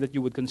 I pray that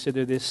you would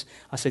consider this.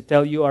 As I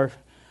tell you, our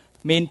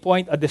main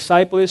point, a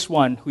disciple is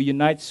one who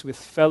unites with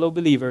fellow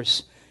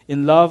believers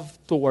in love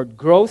toward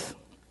growth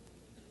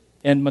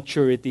and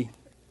maturity.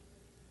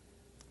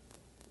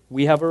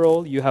 We have a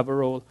role, you have a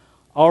role.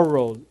 Our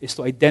role is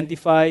to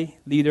identify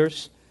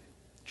leaders,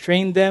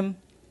 train them,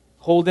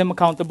 hold them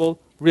accountable,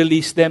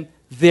 release them.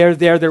 They're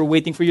there, they're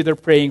waiting for you, they're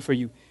praying for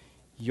you.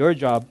 Your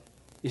job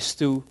is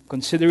to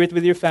consider it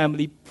with your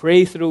family,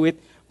 pray through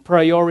it,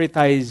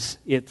 prioritize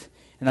it.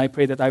 And I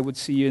pray that I would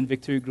see you in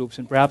victory groups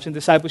and perhaps in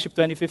Discipleship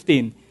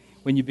 2015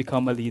 when you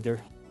become a leader.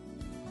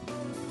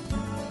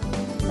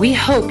 We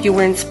hope you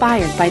were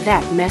inspired by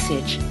that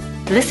message.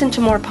 Listen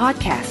to more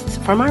podcasts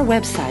from our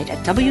website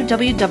at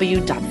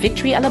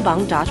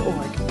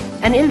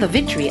www.victoryalabang.org and in the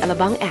Victory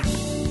Alabang app.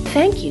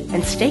 Thank you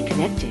and stay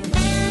connected.